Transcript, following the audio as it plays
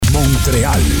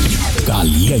Montreal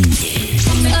Caliente.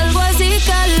 Algo así,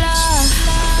 cala.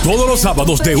 Todos los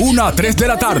sábados de 1 a 3 de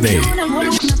la tarde.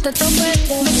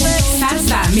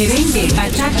 Salsa, merengue,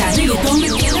 bachata, reggaetón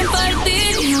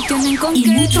y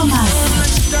mucho más.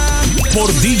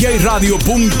 Por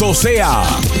DJRadio.ca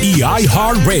y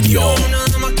iHeartRadio.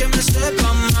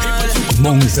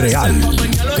 Montreal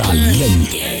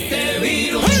Caliente.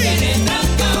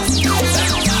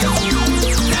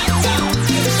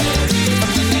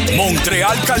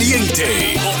 Montreal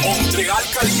Caliente. Montreal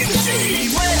Caliente.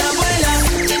 Vuela,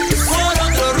 por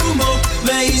otro rumbo,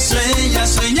 ve y sueña,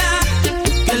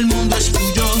 que el mundo es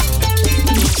tuyo.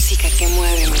 Música que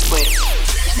mueve mi cuerpo.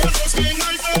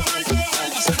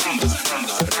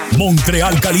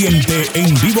 Montreal Caliente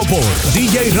en vivo por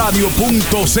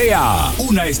DJRadio.ca,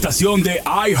 una estación de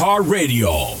iHeartRadio.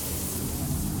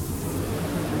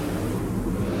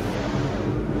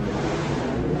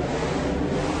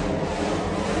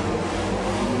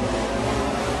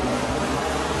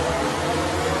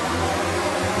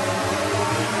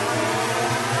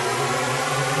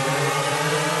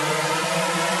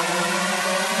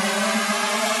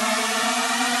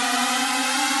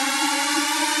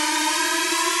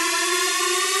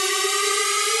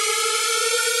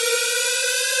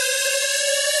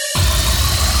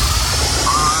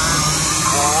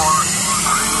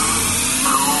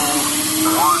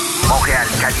 Montreal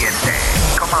Caliente.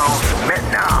 Commence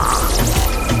maintenant.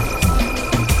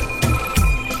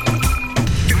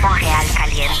 Montréal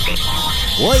Caliente.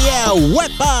 Oh yeah,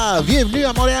 wepa! Bienvenue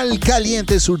à Montréal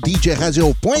Caliente sur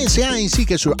DJRadio.ca ainsi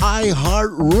que sur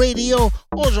iHeartRadio.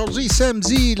 Aujourd'hui,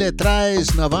 samedi, le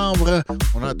 13 novembre,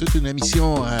 on a toute une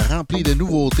émission remplie de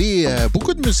nouveautés.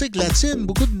 Beaucoup de musique latine,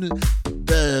 beaucoup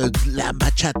de la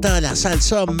bachata, la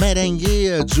salsa,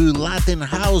 merengue, du Latin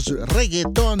House, du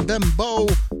reggaeton, dembow.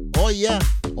 Oh yeah!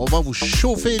 On va vous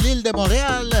chauffer l'île de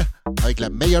Montréal avec la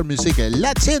meilleure musique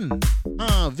latine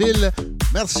en ville.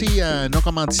 Merci à nos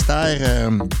commanditaires,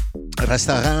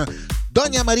 restaurant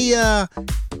Doña Maria,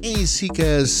 ainsi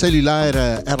que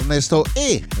cellulaire Ernesto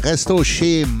et Resto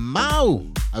chez Mau,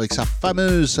 avec sa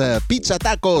fameuse pizza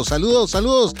taco. Saludos,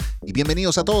 saludos y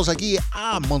bienvenidos a todos aquí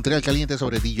a Montreal Caliente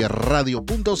sobre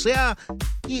DJRadio.ca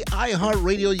y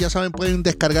iHeartRadio. Ya saben, pueden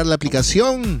descargar la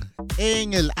aplicación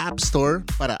en el App Store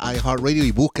para iHeartRadio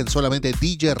y busquen solamente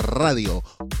DJ Radio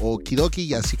o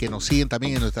Kidoki, así que nos siguen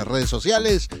también en nuestras redes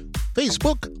sociales,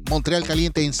 Facebook, Montreal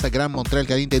Caliente, Instagram, Montreal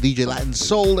Caliente DJ Latin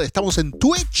Soul. Estamos en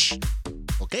Twitch,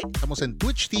 ¿ok? Estamos en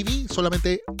Twitch TV,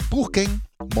 solamente busquen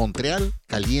Montreal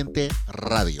Caliente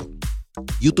Radio.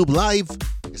 YouTube Live,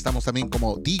 estamos también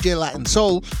como DJ Latin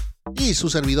Soul y su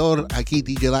servidor aquí,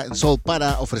 DJ Latin Soul,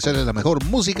 para ofrecerles la mejor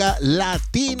música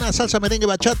latina, salsa, merengue,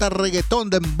 bachata, reggaetón,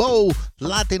 dembow,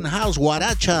 Latin House,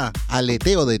 guaracha,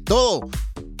 aleteo, de todo.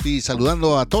 Y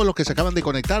saludando a todos los que se acaban de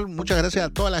conectar. Muchas gracias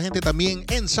a toda la gente también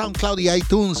en SoundCloud y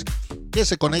iTunes que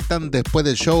se conectan después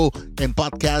del show en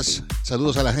podcast.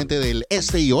 Saludos a la gente del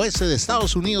este y oeste de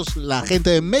Estados Unidos, la gente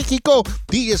de México,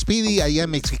 DJ Speedy allá en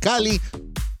Mexicali,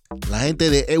 la gente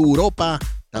de Europa,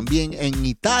 también en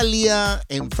Italia,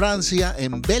 en Francia,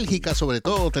 en Bélgica sobre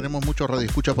todo, tenemos muchos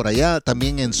radioescuchas por allá,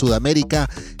 también en Sudamérica,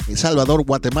 en Salvador,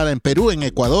 Guatemala, en Perú, en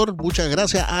Ecuador, muchas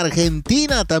gracias.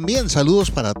 Argentina también,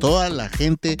 saludos para toda la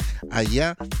gente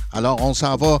allá. Alors on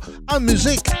s'en va en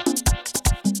musique.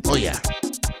 Oh yeah.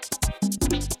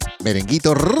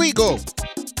 Merenguito rico.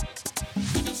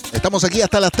 Estamos aquí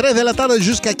hasta las 3 de la tarde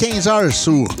jusqu'à 15 heures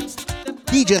sur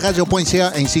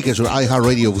DJRadio.ca ainsi que sur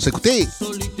iHeartRadio. Vous écoutez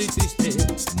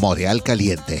Montreal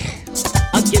Caliente.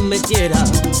 A quien me quiera,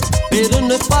 pero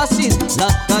no es fácil, la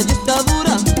calle está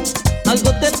dura.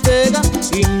 Algo te pega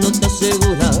y no te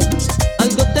asegura.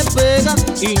 Algo te pega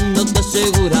y no te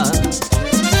asegura.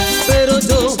 Pero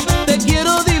yo te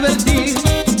quiero divertir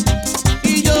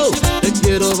y yo te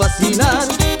quiero vacilar.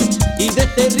 Y de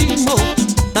este ritmo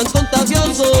tan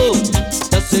contagioso,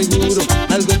 te aseguro,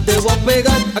 algo te voy a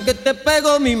pegar. A que te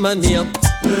pego mi manía,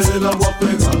 te la voy a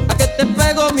pegar. A que te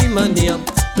pego mi manía,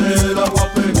 te la voy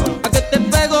a pegar. A que te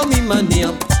pego mi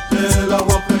manía, te la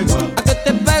voy a pegar. A que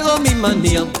te pego mi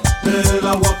manía, te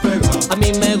la voy a pegar. A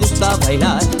mí me gusta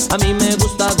bailar, a mí me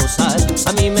gusta gozar,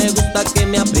 a mí me gusta que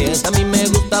me aprieta, a mí me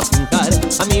gusta fincar,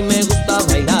 a mí me gusta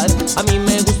bailar, a mí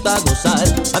me gusta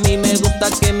gozar, a mí me gusta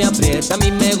que me aprieta, a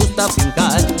mí me gusta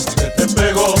fincar. A que te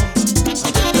pego, a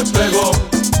que te pego, a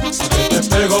que te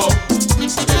pego, a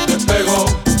que te pego,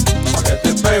 a que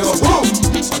te pego, a que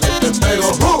te pego, a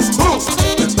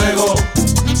que te pego, a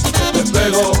que te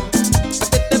pego. A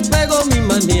que te pego mi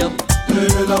manía, te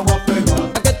la voy a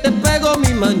pegar. A que te pego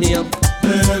mi manía,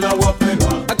 te la voy a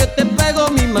pegar. A que te pego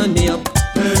mi manía,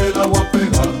 te la voy a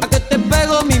pegar. A que te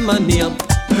pego mi manía,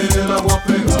 te te la voy a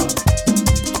pegar.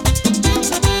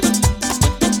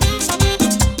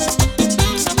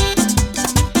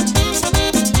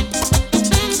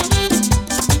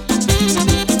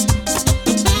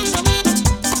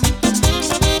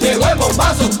 Llegó el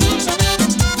bombazo.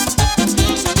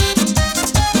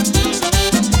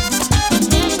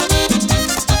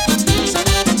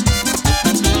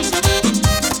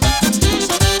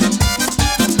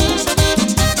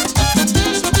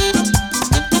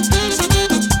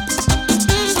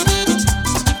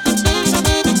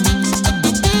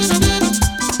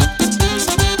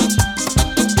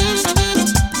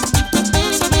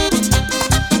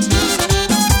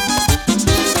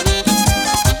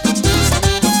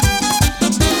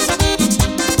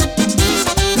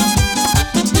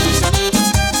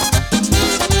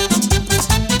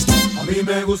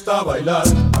 Bailar,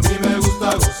 a mí me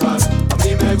gusta gozar, a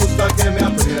mí me gusta que me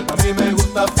aprieta, a mí me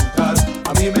gusta fincar,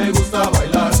 a mí me gusta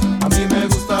bailar, a mí me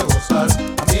gusta gozar,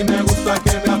 a mí me gusta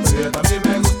que me aprieta, a mí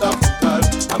me gusta fincar,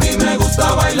 a mí me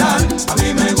gusta bailar, a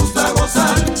mí me gusta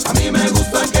gozar, a mí me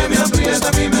gusta que me aprieta,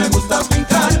 a mí me gusta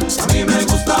fincar, a mí me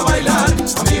gusta bailar,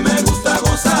 a mí me gusta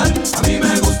gozar, a mí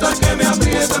me gusta que me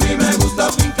aprieta, a mí me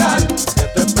gusta fincar. Que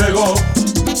te pego,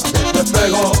 que te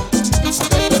pego,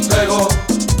 que te pego,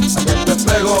 que te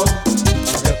pego.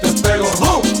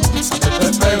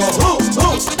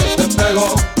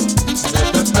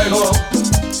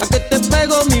 A que te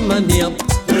pego mi manía,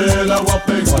 te la voy a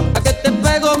pegar. a que te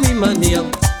pego mi manía,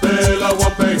 Te la voy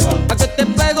a pegar. a que te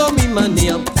pego mi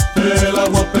manía, Te la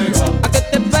voy a pegar. a que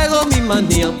te pego mi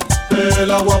manía. Te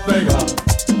la voy a pegar.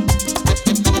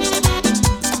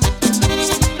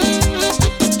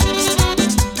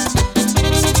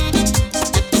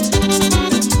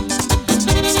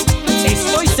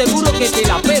 Estoy seguro que te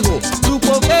la pego.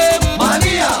 Grupo que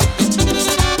Manía.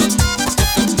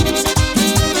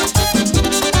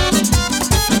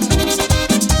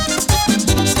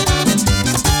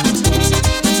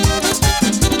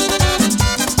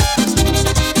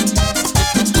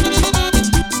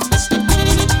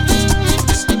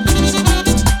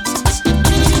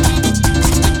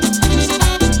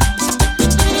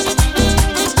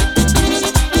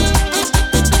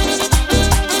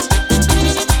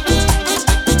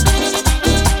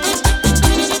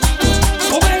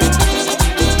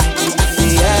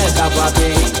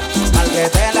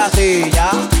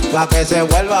 Pa' que se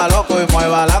vuelva loco y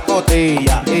mueva la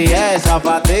costilla. Y esa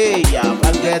patilla,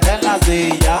 pa' que esté en la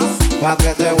silla. Pa'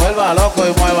 que se vuelva loco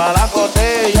y mueva la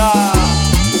costilla.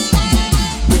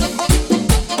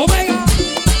 Omega.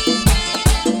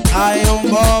 Hay un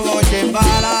bobo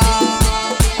chimbala,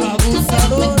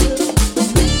 Abusador.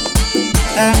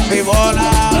 en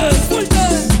vivola.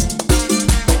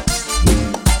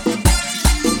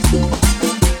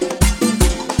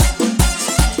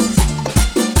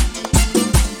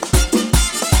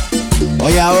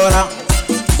 Oye ahora,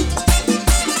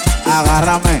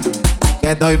 agárrame,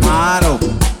 que estoy malo.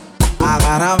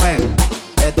 Agárrame,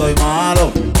 que estoy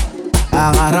malo.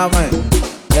 Agárrame,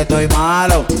 que estoy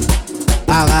malo.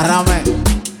 Agárrame,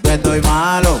 que estoy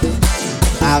malo.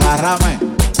 Agárrame,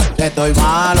 que estoy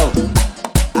malo.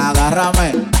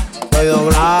 Agárrame, estoy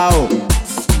doblado.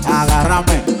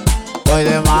 Agárrame, estoy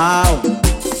de mao.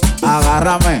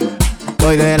 Agárrame,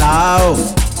 estoy de lado.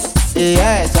 Y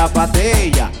esa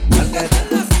patilla,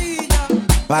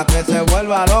 pa' que se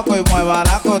vuelva loco y mueva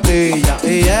la costilla.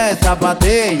 Y esa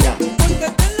patilla,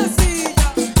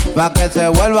 pa' que se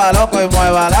vuelva loco y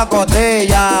mueva la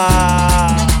costilla.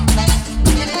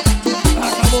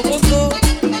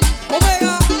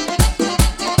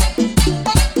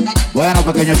 Bueno,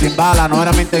 pequeño chimbala, no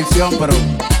era mi intención, pero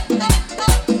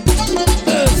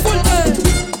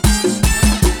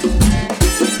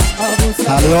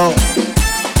salió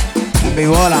en mi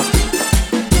bola.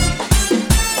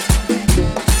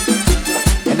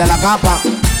 El de la capa,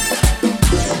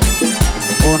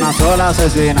 una sola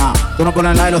asesina. Tú no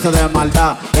pones la y lo se de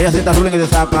maldad. Ella sienta ruling y te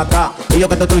saca atrás. Y yo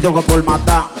que te estoy loco por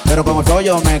matar. Pero como soy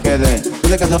yo me quedé. Tú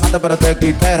de que sonaste pero te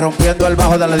quité. Rompiendo el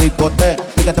bajo de la discoteca.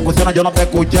 Y que te pusieron yo no te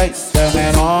escuché. Se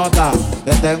me nota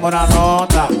que tengo una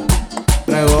nota.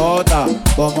 Rebota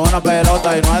como una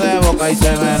pelota y no es de boca. Y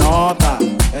se me nota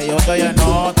que yo estoy en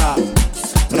nota.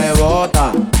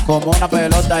 Rebota como una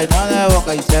pelota y no es de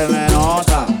boca. Y se me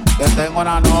nota que tengo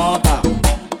una nota.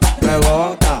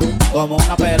 Rebota como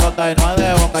una pelota y no es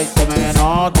de boca. Y se me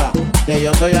nota que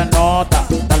yo estoy en nota.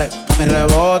 Dale, mi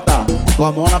rebota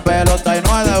como una pelota y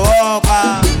no es de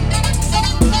boca.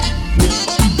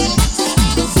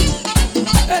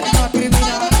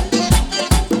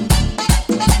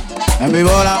 En mi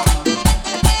bola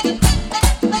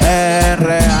es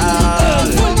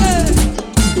real.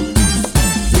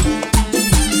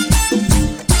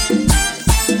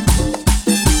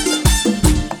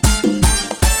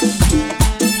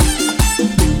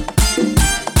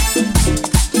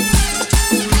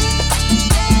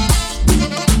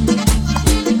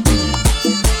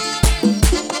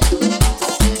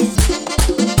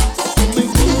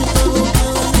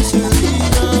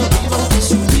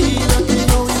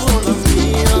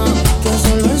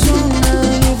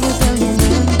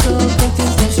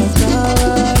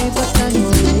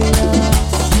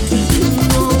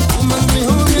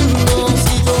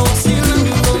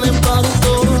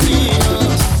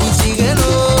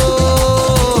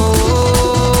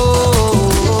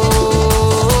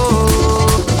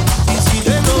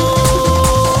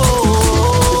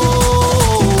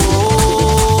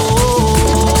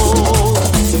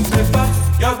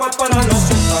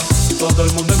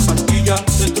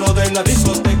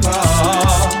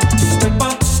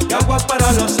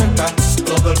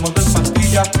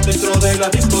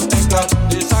 discoteca.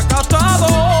 Desacatado,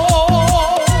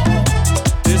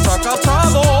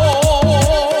 desacatado,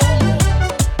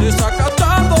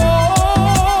 desacatado,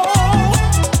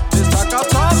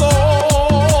 desacatado.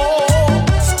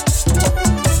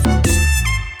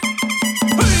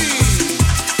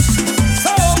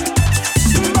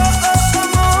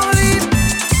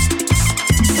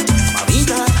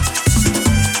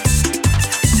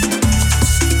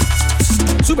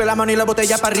 Sube la mano y la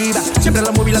botella para arriba. Siempre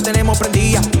la movie la tenemos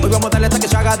prendida. Hoy vamos a darle hasta que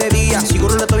se haga de día.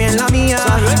 Seguro le estoy en la mía.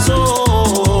 Salió el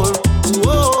sol,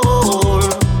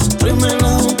 prende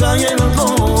la boca y el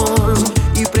alcohol.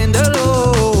 Y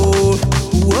préndelo.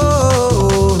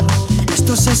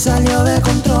 Esto se salió de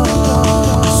control.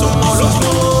 Somos los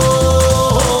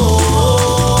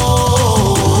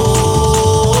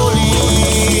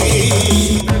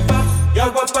golis. Y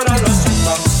agua para la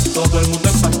cita. Todo el mundo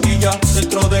en pastilla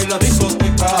dentro de la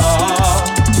discoteca.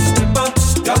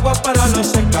 Y agua para la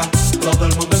seca. Todo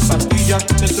el mundo en pastilla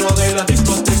dentro de la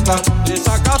discoteca.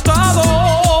 Desacatado,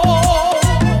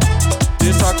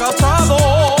 desacatado,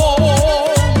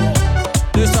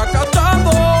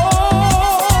 desacatado,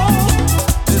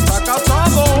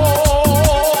 desacatado.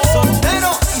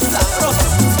 Soltero y sabroso.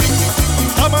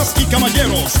 Damas y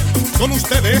caballeros, con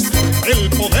ustedes el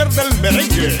poder del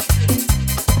merengue.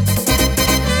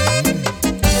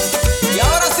 Y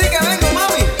ahora sí que vengo,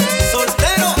 mami.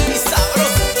 Soltero y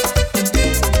sabroso.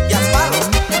 Y a palo,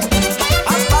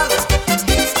 a palo,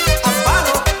 a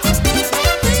palo.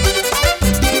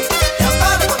 Y a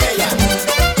palo con ella.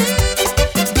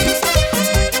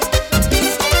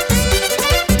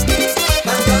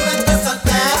 Cuando no estás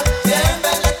soltero,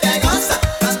 siempre la que goza.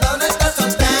 Cuando no estás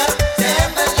soltero,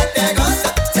 siempre la que goza.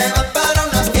 Se va para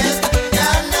una fiesta, ya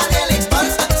a nadie le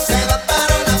importa. Se va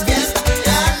para una fiesta,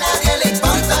 ya a nadie le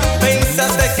importa.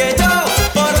 Pensaste que yo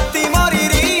por ti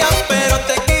moriría, pero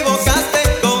te equivocaste,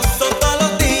 gozo todos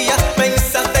los días.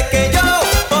 Pensaste que yo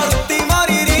por ti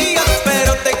moriría,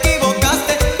 pero te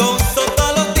equivocaste, gozo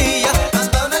todos los días.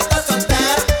 Cuando no estás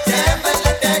soltero, siempre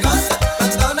la que goza.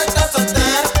 Cuando no estás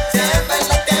soltero, siempre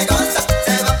la que goza.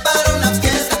 Se va para una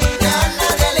fiesta, ya a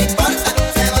nadie le importa.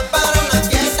 Se va para una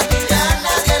fiesta, ya a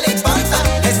nadie le importa.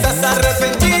 Estás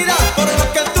arrepentida por lo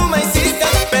que tú me hiciste,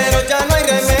 pero ya no hay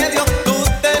remedio, tú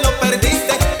te lo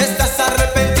perdiste. Estás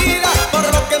arrepentida por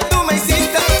lo que tú me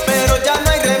hiciste, pero ya no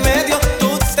hay remedio,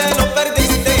 tú te lo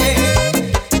perdiste.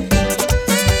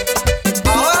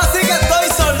 Ahora sí que estoy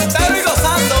soltero y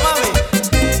gozando, mami.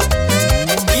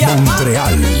 Y a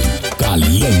Montreal,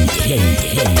 caliente.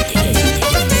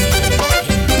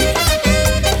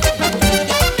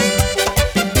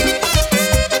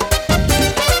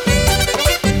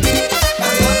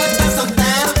 Cuando no estás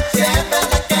soltero, siempre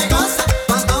la que goza.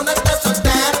 Cuando no estás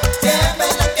soltero, siempre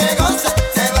la que goza.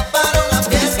 Se va para una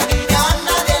fiesta, ya a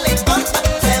nadie le importa.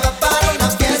 Se va para una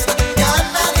fiesta, ya a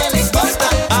nadie le importa.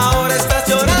 Ahora estás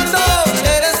llorando,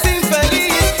 eres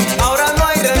infeliz. Ahora no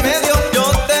hay remedio, yo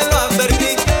te lo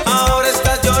advertí. Ahora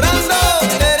estás llorando,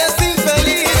 eres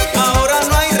infeliz. Ahora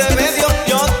no hay remedio,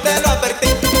 yo te lo advertí.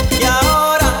 Y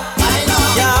ahora,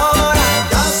 y ahora,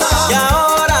 y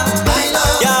ahora,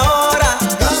 y ahora,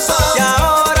 y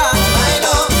ahora,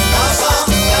 bailo, gozo,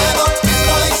 bebo,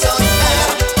 estoy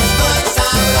soltero, estoy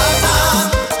sabrosa.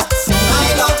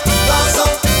 Bailo, gozo,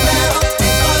 bebo,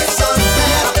 estoy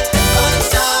soltero, estoy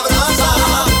sabrosa.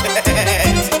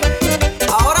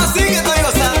 Ahora sí que estoy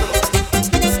gozando.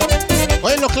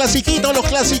 Oye, los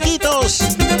clasiquitos.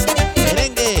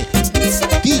 Merengue.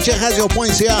 DJ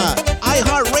Radio.ca.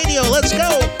 iHeartRadio, let's go.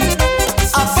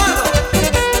 A palo,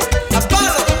 a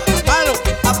palo, Palo,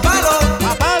 a palo,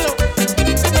 a palo.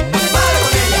 a palo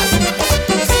con ella.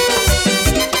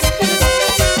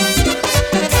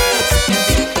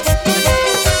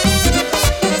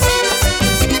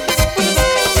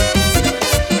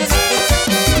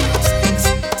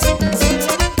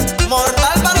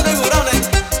 Mortal para los tiburones.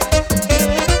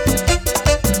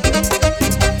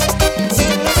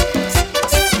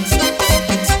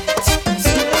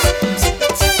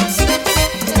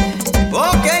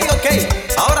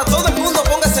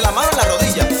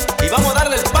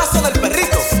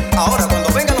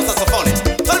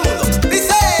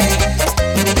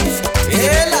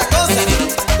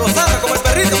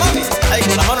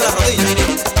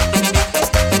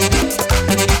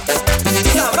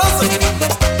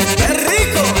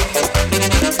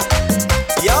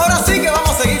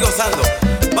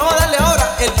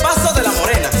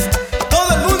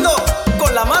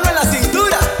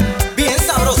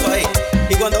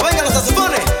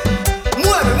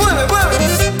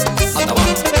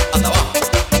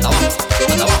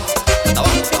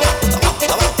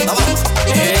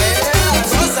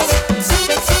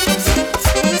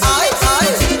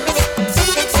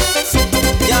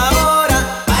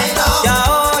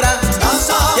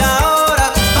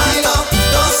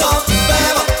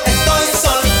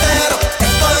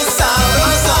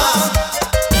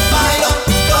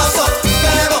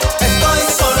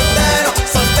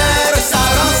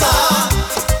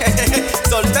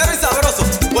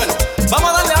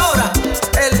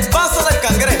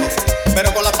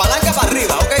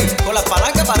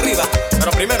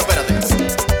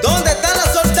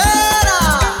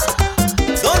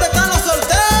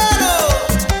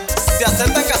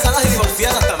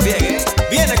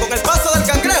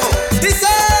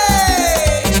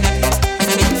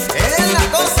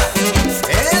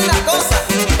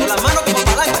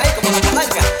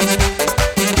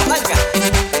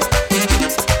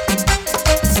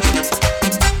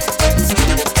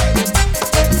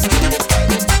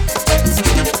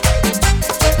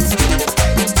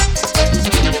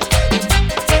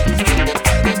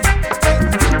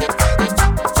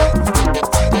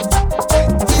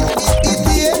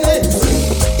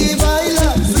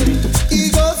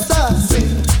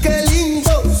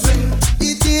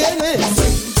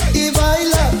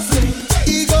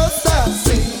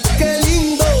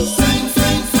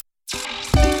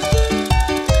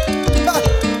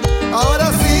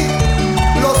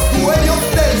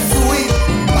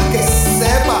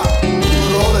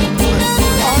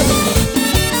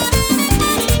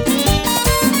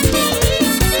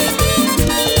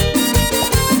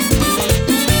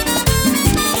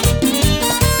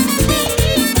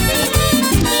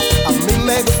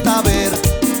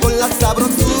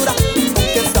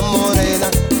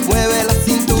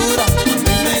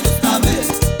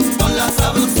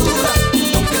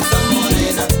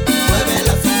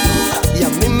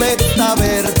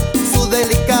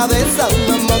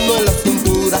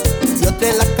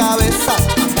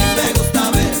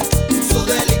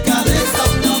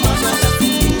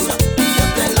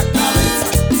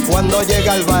 Cuando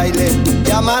llega al baile,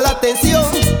 llama la atención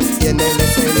y en el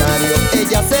escenario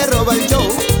ella se roba el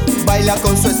show. Baila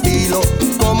con su estilo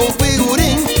como un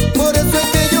figurín. Por eso es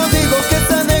que yo digo que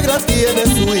esta negra tiene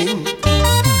swing.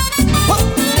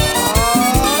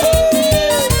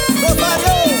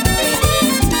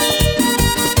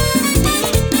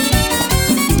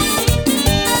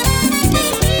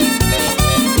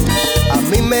 A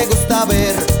mí me gusta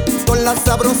ver con la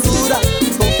sabrosura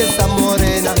con que esta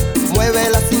morena mueve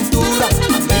la cintura. A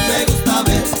mí me gusta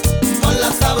ver con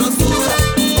la sabrosura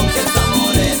con que esta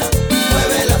morena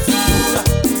mueve la cintura.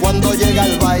 Cuando llega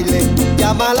al baile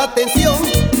llama la atención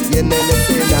y en el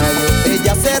escenario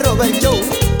ella se roba el show.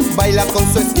 Baila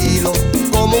con su estilo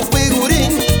como un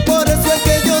figurín. Por eso es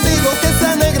que yo digo que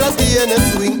esa negra tiene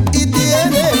swing. Y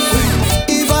tiene swing,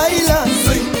 y baila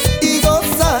swing, y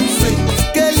goza swing.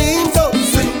 Qué lindo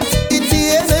swing. Y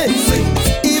tiene swing,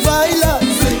 y baila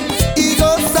swing, y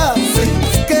goza swing.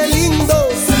 Qué lindo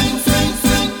swing, swing,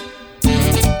 swing.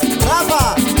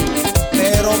 Rafa,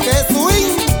 pero qué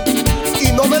swing. Y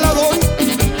no me la doy,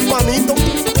 manito.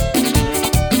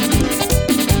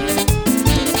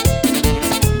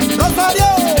 ¡Rosario!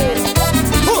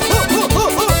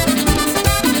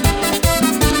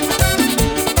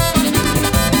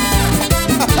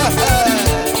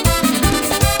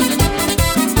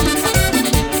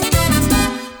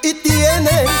 Y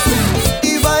tiene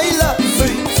y baila,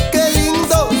 qué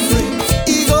lindo,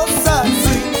 y goza,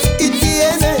 y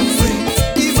tiene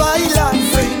y baila,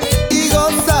 y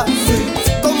goza,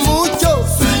 con mucho,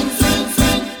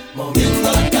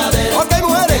 moviendo las caderas. Ok,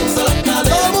 mujeres, todo el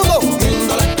mundo,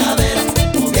 moviendo las caderas,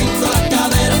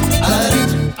 a la derecha,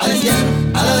 a la izquierda,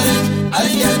 a la derecha, a la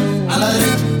izquierda, a la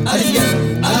derecha, a la izquierda,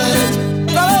 a la derecha.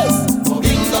 Otra vez,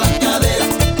 moviendo las caderas,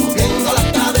 moviendo las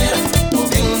caderas,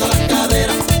 moviendo las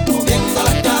caderas, moviendo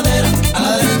las caderas, a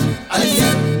la derecha, a la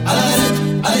izquierda, a la derecha,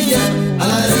 a la izquierda, a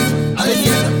la derecha, a la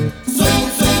izquierda. Swing,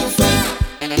 swing, swing.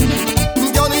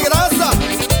 Johnny Grasa,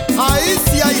 ahí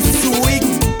sí hay swing.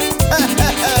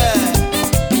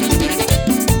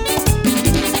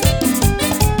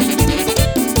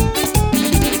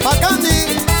 Pa' Candy.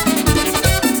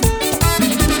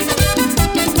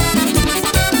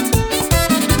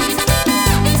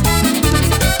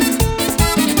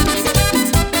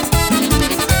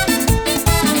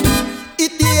 Y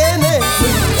tiene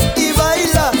y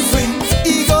baila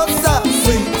y goza,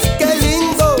 qué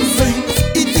lindo.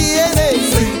 Y tiene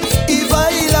y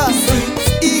baila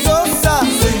y goza,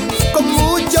 con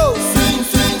mucho,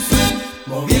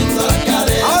 moviendo las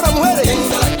caderas. Ahora, mujeres,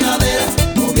 moviendo las caderas,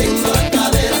 moviendo las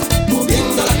caderas,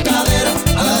 moviendo las caderas,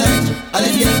 a la derecha, a la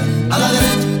izquierda, a la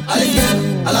derecha, a la izquierda,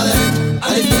 a la derecha, a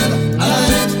la izquierda, a la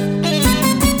derecha.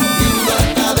 Moviendo las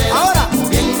caderas. Ahora,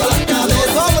 moviendo las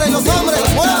caderas. Los hombres,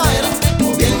 muevan.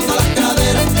 Moviendo las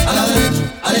caderas, a la derecha,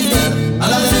 a la izquierda, a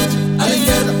la derecha, a la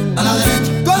izquierda, a la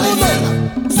derecha. Todo el mundo.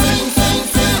 Swing, swing,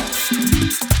 swing.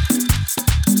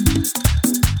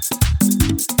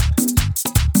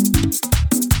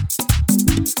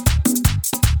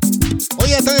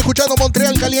 Hoy están escuchando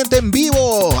Montreal Caliente en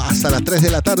vivo hasta las 3 de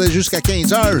la tarde jusqu'à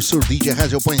 15h sur DJ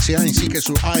Radio.ca ainsi que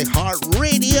sur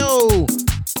iHeartRadio.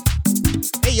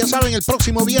 Hey, ya saben, el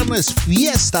próximo viernes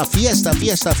fiesta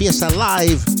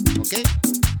live, ¿ok?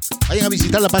 Vayan a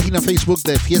visitar la página Facebook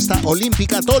de Fiesta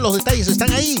Olímpica. Todos los detalles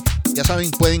están ahí. Ya saben,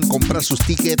 pueden comprar sus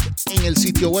tickets en el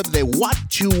sitio web de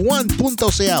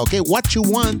whatyouwant.ca, ¿ok?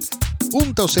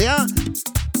 whatyouwant.ca.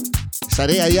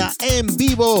 Estaré allá en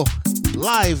vivo,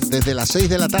 live, desde las 6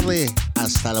 de la tarde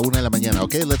hasta la 1 de la mañana,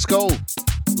 ¿ok? Let's go.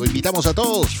 Lo invitamos a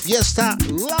todos. Fiesta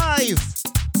live.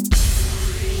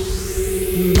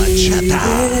 Bachata.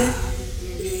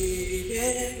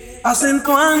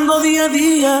 Acentuando día a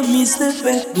día mis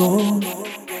defectos,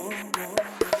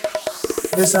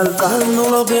 resaltando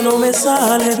lo que no me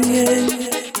sale bien,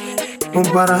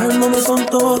 comparándome con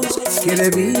todos que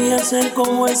debía ser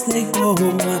como este y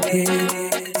como aquel.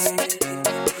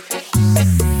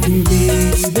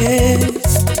 Vive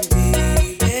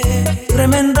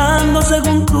remendando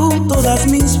según tú todas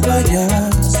mis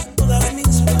fallas,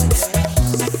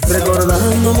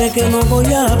 recordándome que no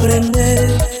voy a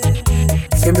aprender,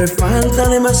 que me falta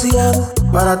demasiado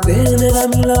para tener a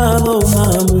mi lado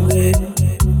una mujer.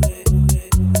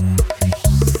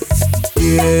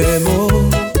 Llevo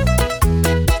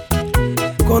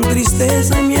con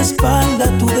tristeza en mi espalda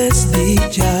tu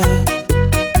desdicha.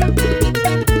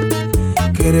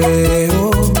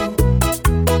 Creo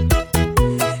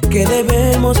que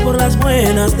debemos por las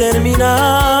buenas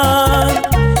terminar.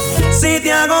 Si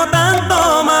te hago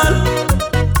tanto mal,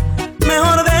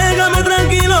 mejor déjame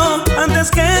tranquilo antes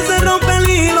que se rompa el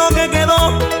hilo que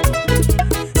quedó,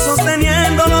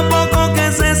 sosteniendo lo poco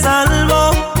que se salva.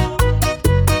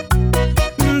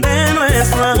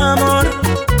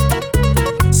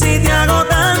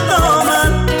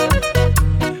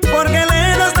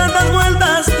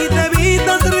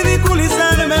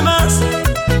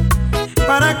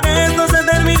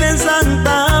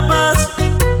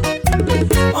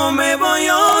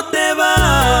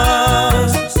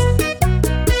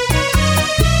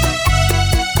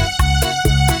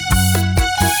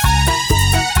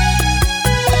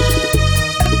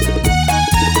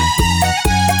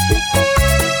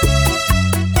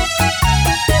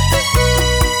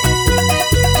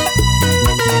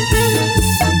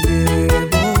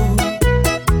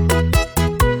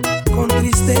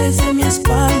 desde mi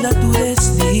espalda tu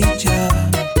desdicha.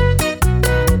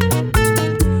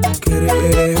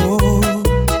 Creo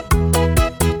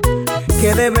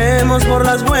que debemos por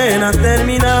las buenas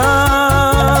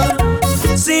terminar.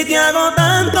 Si te hago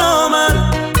tanto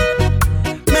mal,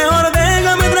 mejor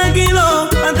déjame tranquilo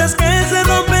antes que se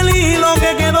rompe el hilo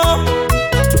que quedó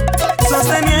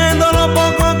sosteniendo lo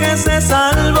poco que se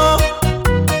salvó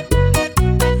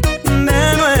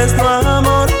de nuestro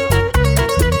amor.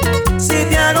 Si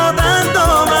te hago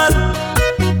tanto mal,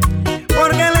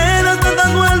 porque le das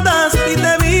tantas vueltas y te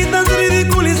evitas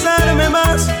ridiculizarme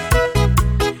más,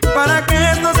 para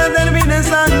que esto se termine en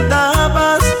santa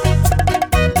paz.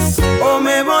 O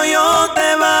me voy o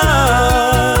te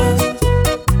vas.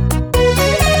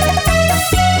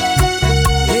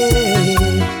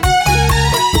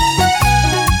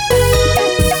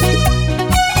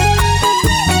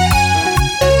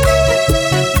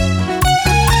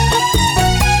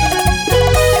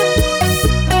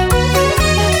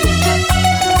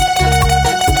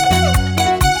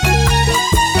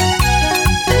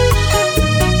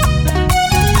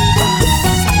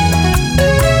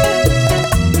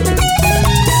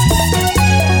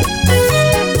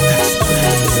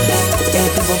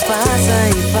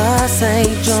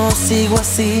 Y yo sigo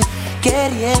así,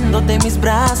 queriéndote en mis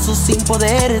brazos sin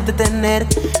poder detener,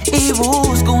 y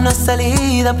busco una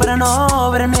salida para no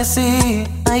verme así.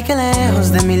 Ay, que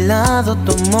lejos de mi lado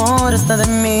tu amor está de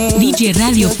mí.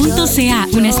 DJRadio.ca,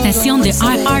 una estación de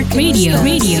iHeartRadio.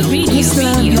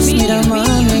 Mira,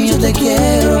 mami, yo te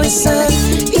quiero besar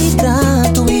y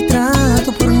trato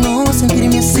por no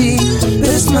sentirme así,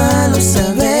 pero es malo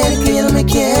saber que ya no me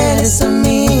quieres a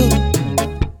mí.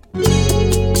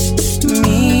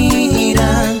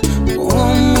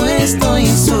 Estoy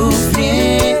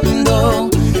sufriendo,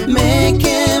 me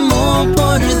quemo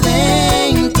por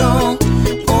dentro,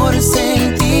 por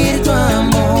sentir tu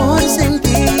amor,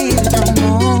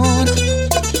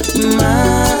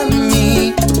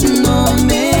 Mami, no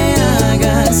me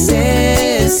hagas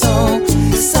eso,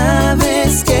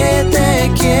 sabes que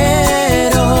te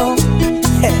quiero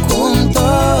con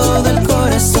todo el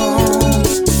corazón.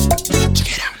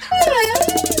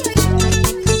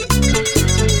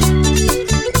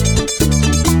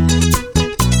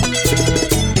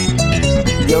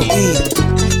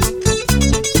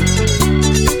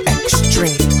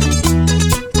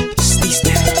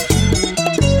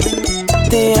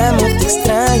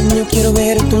 Quiero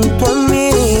verte junto a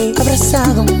mí,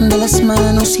 abrazado de las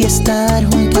manos y estar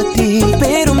junto a ti.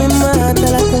 Pero me mata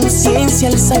la conciencia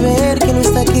al saber que no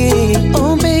está aquí.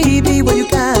 Oh baby, why you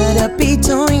gotta be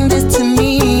doing this to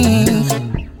me?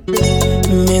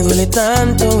 Me duele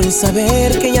tanto el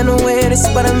saber que ya no eres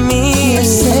para mí.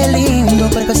 Ese lindo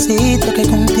bracito que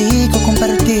contigo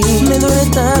compartí. Me duele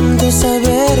tanto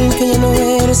saber que ya no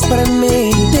eres para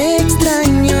mí. Te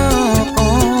extraño.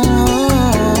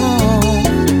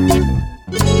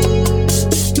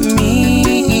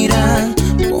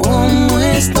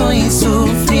 Estoy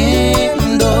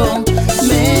sufriendo,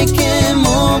 me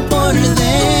quemo por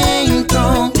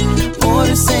dentro, por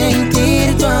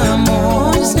sentir tu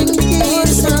amor,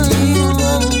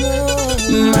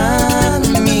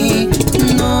 Mami,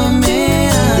 no me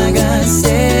hagas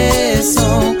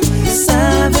eso,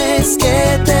 sabes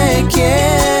que te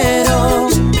quiero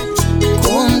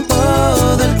con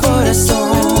todo el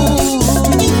corazón.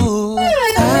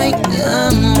 Ay,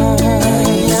 amor.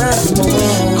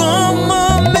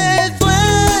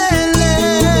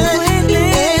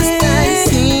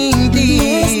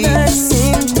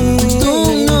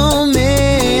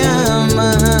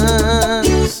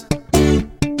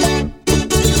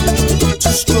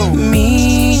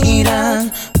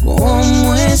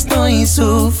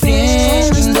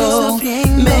 Sufriendo,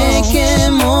 me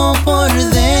quemo por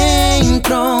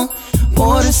dentro,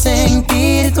 por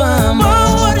sentir tu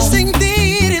amor,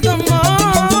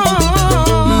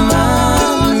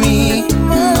 Mami,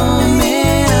 no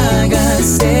me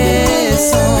hagas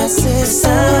eso,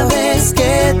 sabes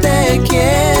que te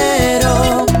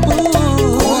quiero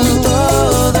con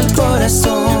todo el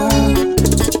corazón.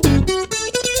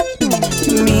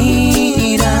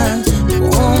 Mira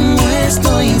cómo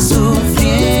estoy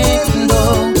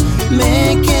sufriendo,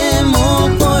 me quemo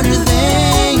por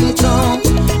dentro,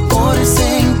 por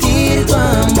sentir tu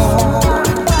amor.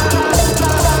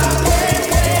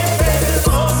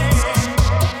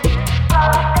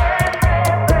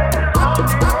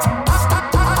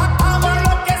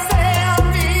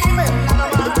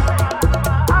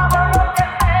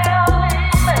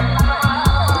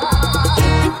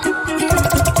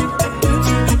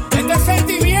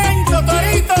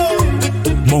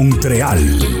 Montreal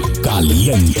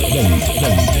caliente.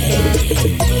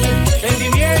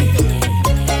 Sentimiento.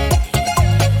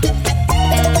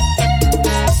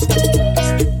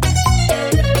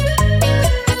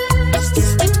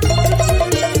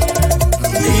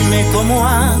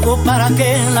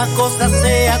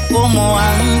 como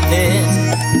antes,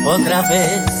 otra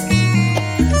vez.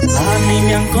 A mí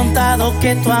me han contado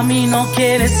que tú a mí no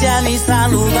quieres ya ni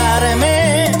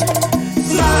saludarme.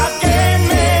 Pa' que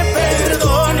me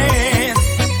perdones,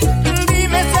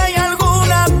 dime si hay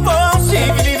alguna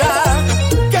posibilidad,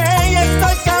 que ya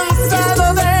estoy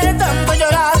cansado de tanto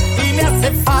llorar y me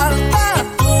hace falta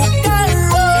tu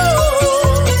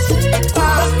calor.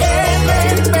 Pa' que me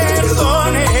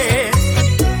perdones,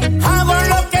 hago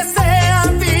lo que sea,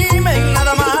 dime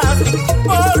nada más.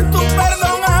 Por tu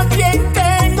perdón a quien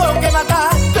tengo que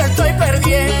matar, te estoy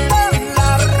perdiendo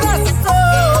la razón.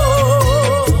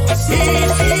 Y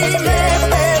si me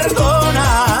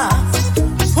perdonas,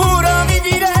 juro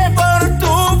viviré por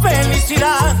tu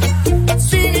felicidad,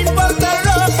 sin importar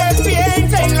lo que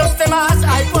piensen los demás.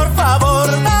 Ay, por favor,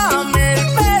 dame el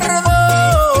perdón.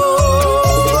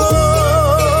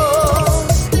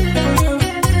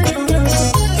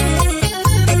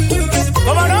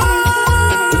 ¡Como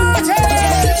noche!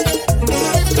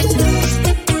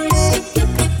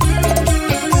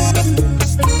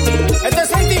 Este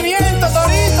sentimiento,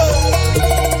 Torito.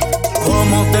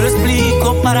 ¿Cómo te lo explico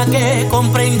para que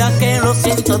comprenda que lo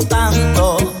siento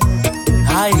tanto?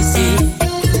 Ay, sí.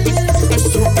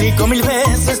 Suplico 1000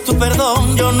 veces tu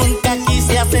perdón, yo nunca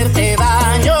quise hacerte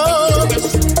daño.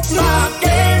 Pa'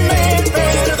 que me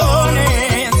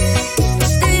perdones,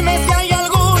 dime si hay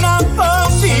alguna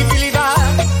posibilidad,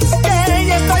 que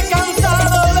ya estoy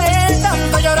cansado de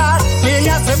tanto llorar y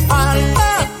me hace falta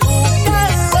tu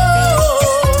calor.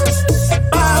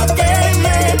 Pa' que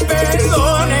me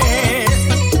perdones,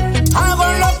 hago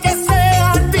lo que sea,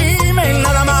 dime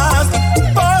nada más.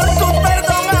 Por tu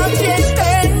perdón a quien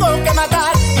tengo que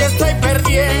matar y estoy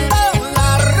perdiendo la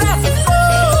razón.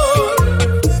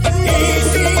 Y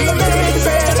si me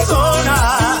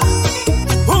perdonas,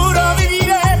 juro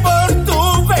viviré por tu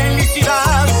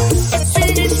felicidad,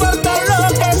 sin importar lo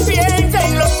que piensen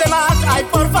los demás. Ay,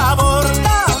 por favor,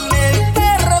 dame el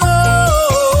perdón.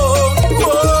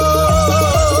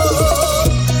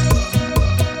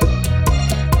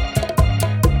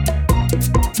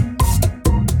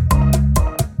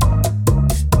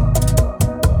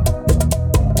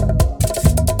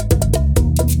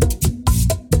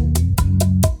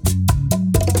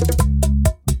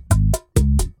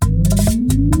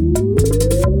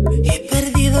 He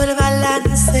perdido el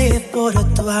balance por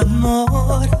tu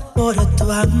amor, por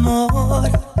tu amor.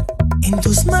 En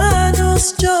tus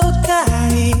manos yo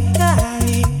caí,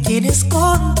 caí. Tienes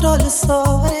control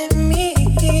sobre mí.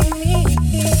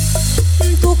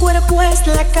 Tu cuerpo es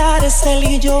la cárcel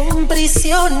y yo un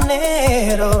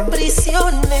prisionero,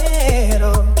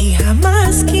 prisionero. Y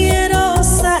jamás quiero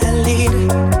salir,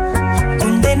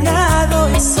 condenado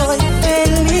y soy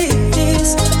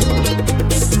feliz.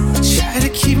 Try to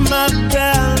keep my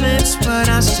balance, but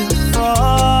I still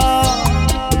fall.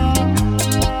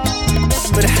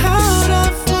 But how'd I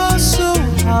fall so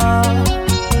hard?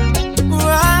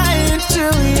 Right into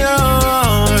your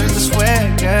arms, where,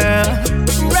 girl,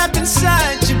 wrapped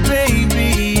inside you,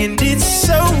 baby, and it's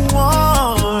so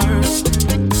warm.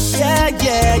 Yeah,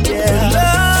 yeah, yeah.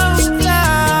 Love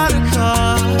without a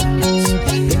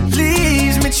cause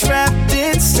leaves me trapped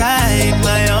inside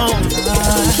my own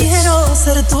heart. Quiero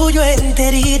ser tuyo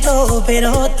enterito,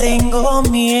 pero tengo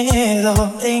miedo,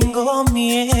 tengo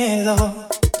miedo.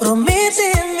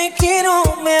 Prométeme que no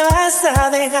me vas a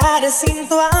dejar sin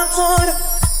tu amor.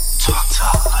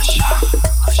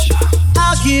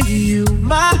 I'll give you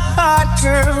my heart,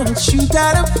 girl, but you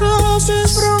gotta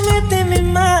promise. Prométeme,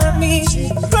 mami.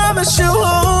 Promise you'll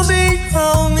hold me,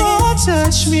 Hold me, oh,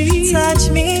 touch me, touch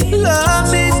me,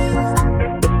 love me,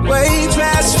 way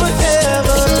past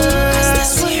forever.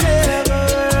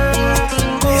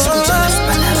 Escucha las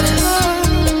palabras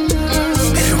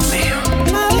de Romeo.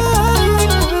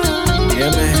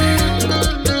 Yeah, man.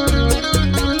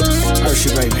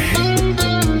 Hershey, baby.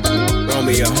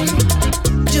 Romeo.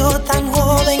 Yo tan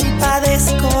joven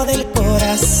padezco del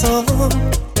corazón,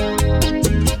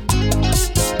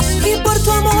 y por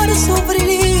tu amor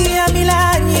sufriría 1000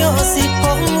 años y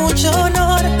con mucho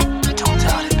honor. Don't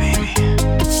doubt it, baby.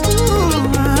 Ooh,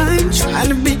 I'm trying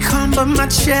to be calm, but my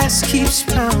chest keeps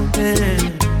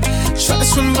pounding. Try to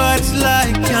swim, but it's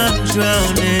like I'm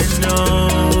drowning. No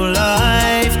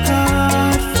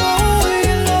lifeguard for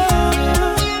your love,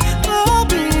 oh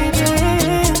baby.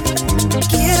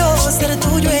 Quiero ser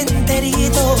tuyo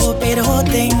enterito, pero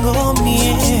tengo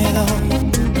miedo.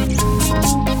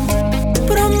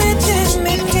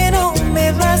 Prométeme que no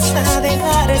me vas a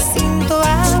dejar sin tu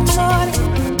amor.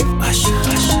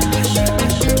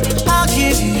 I'll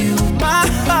give you my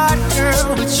heart,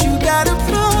 girl, but you gotta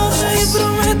promise. Ay,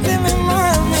 prométeme,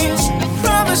 mami.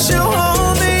 Promise you'll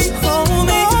hold me,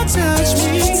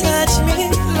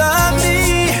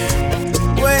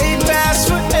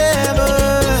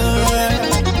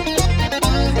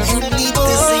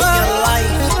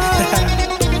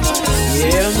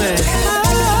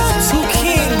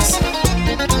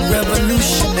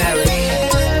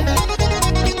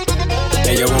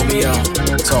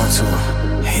 Talk to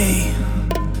her. Hey,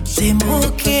 temo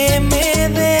que me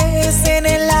des en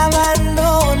el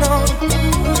abandono.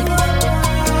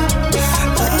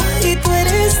 Ay, tú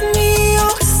eres mi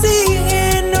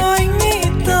oxígeno y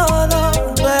mi todo.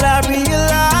 But I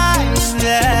realize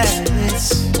that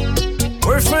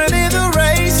we're running the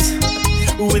race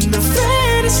when the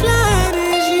finish line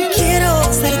is you. Quiero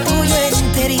ser tuyo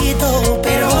enterito,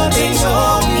 pero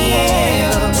tengo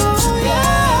miedo.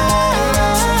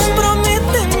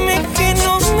 Prométeme que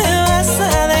no me vas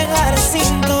a dejar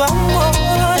sin tu amor.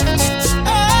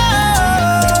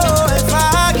 Oh, if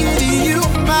I give you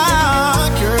my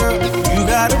girl, you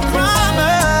gotta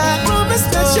promise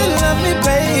that you love me,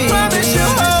 babe. Promise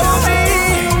you'll hold me,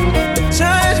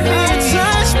 touch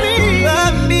me,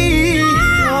 love me.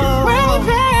 We'll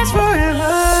dance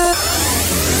forever.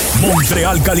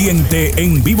 Montreal Caliente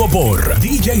en vivo por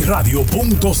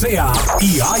djradio.ca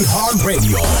y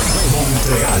iHeartRadio.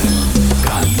 Montreal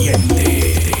Caliente.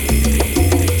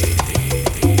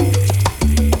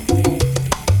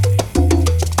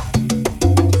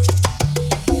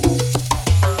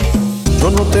 Yo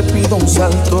no te pido un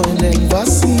salto en el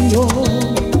vacío,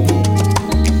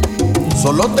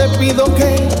 solo te pido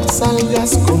que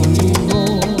salgas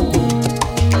conmigo.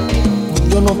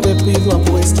 Yo no te pido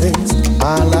apuestes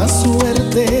a la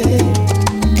suerte,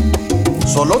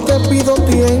 solo te pido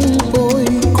tiempo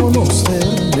y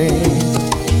conocerme.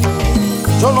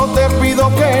 Yo no te pido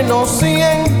que no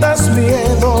sientas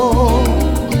miedo,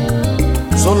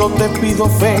 solo te pido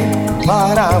fe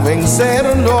para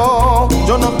vencerlo.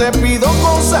 Yo no te pido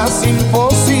cosas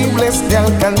imposibles de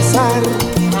alcanzar.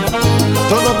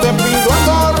 Yo no te pido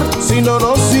amor si no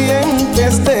lo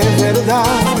sientes de verdad.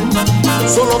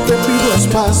 Solo te pido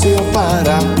espacio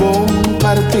para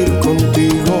compartir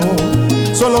contigo.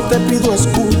 Solo te pido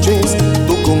escuches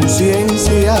tu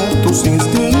conciencia, tus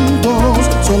instintos.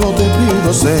 Solo te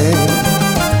pido ser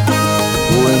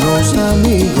buenos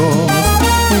amigos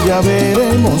y ya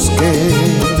veremos qué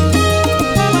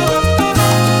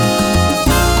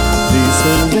dice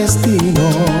el destino.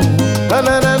 Na,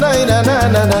 na, na, na, na,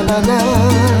 na, na, na, na.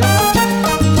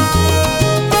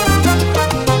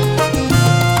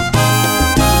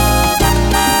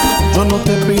 Yo no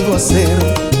te pido hacer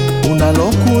una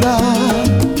locura,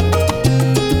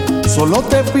 solo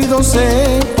te pido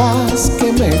sepas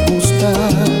que me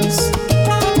gustas.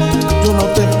 Yo no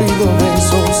te pido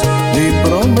besos ni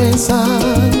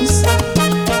promesas,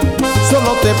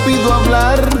 solo te pido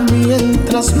hablar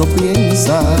mientras lo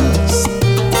piensas.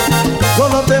 Yo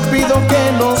no te pido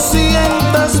que no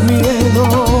sientas miedo,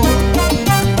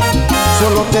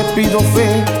 solo te pido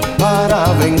fe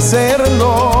para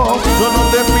vencerlo. Yo no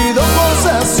te pido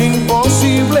cosas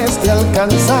imposibles de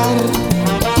alcanzar.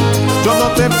 Yo no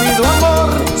te pido amor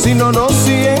si no lo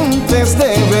sientes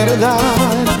de verdad.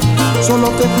 Solo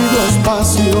te pido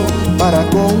espacio para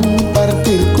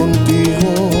compartir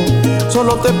contigo.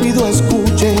 Solo te pido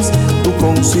escuches tu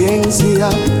conciencia,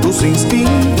 tus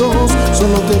instintos.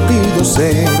 Solo te pido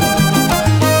ser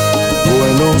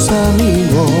buenos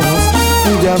amigos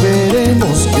y ya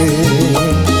veremos qué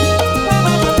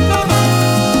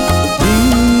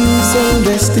dice el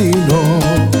destino.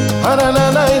 La la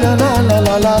la la la la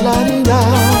la la la la.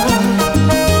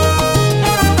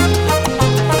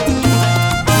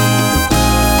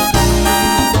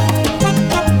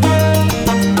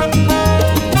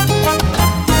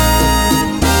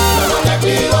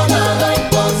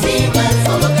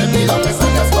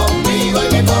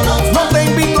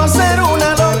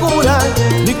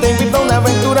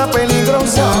 Aventura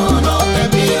peligrosa. Yo no te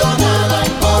pido nada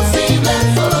imposible,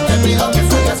 solo te pido que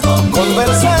salgas conmigo.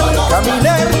 Conversar,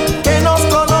 caminar, que nos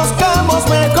conozcamos.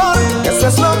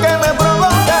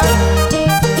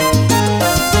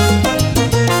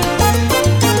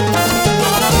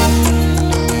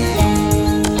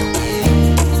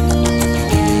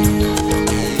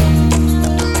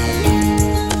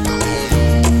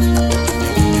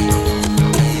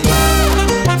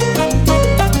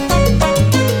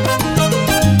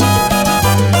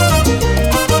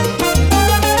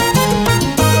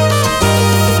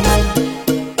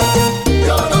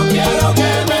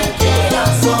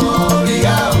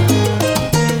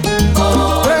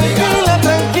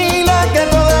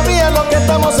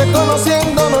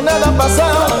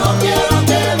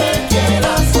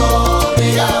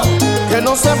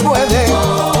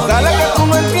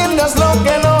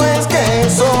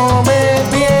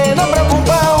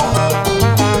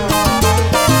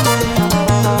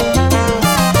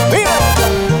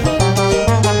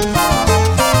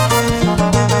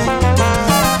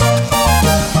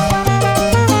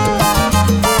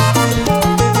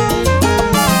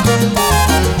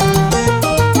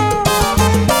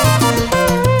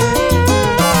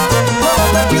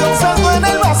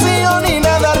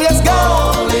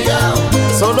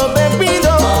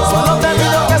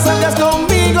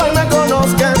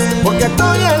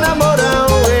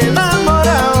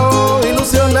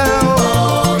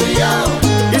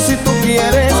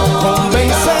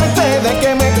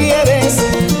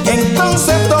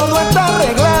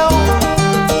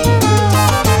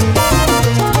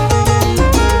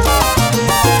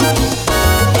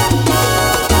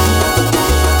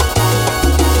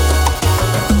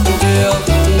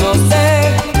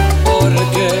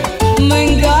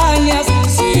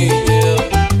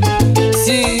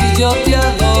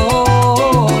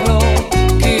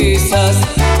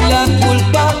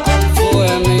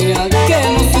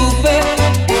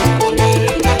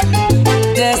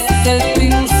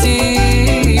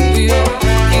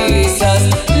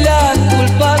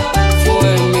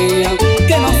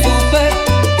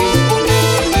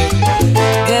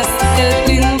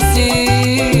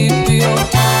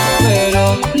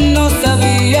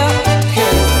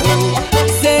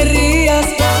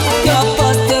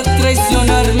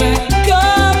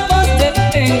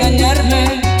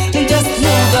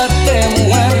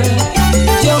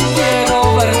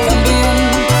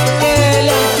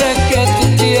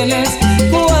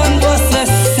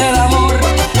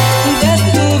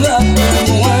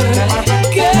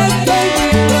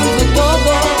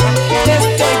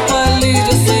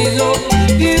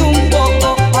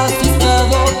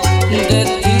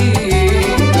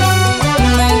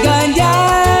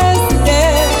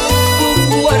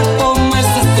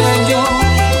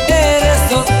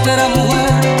 tercera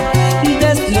mujer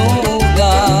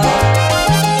desnuda.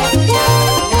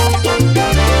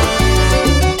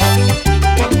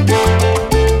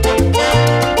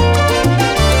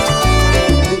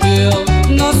 Yo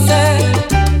no sé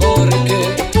por qué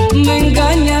me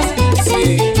engañas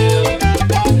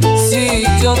si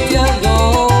yo te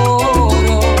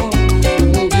adoro.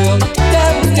 Yo te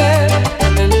busqué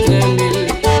entre mil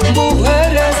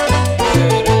mujeres,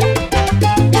 pero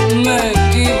me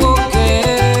equivoqué.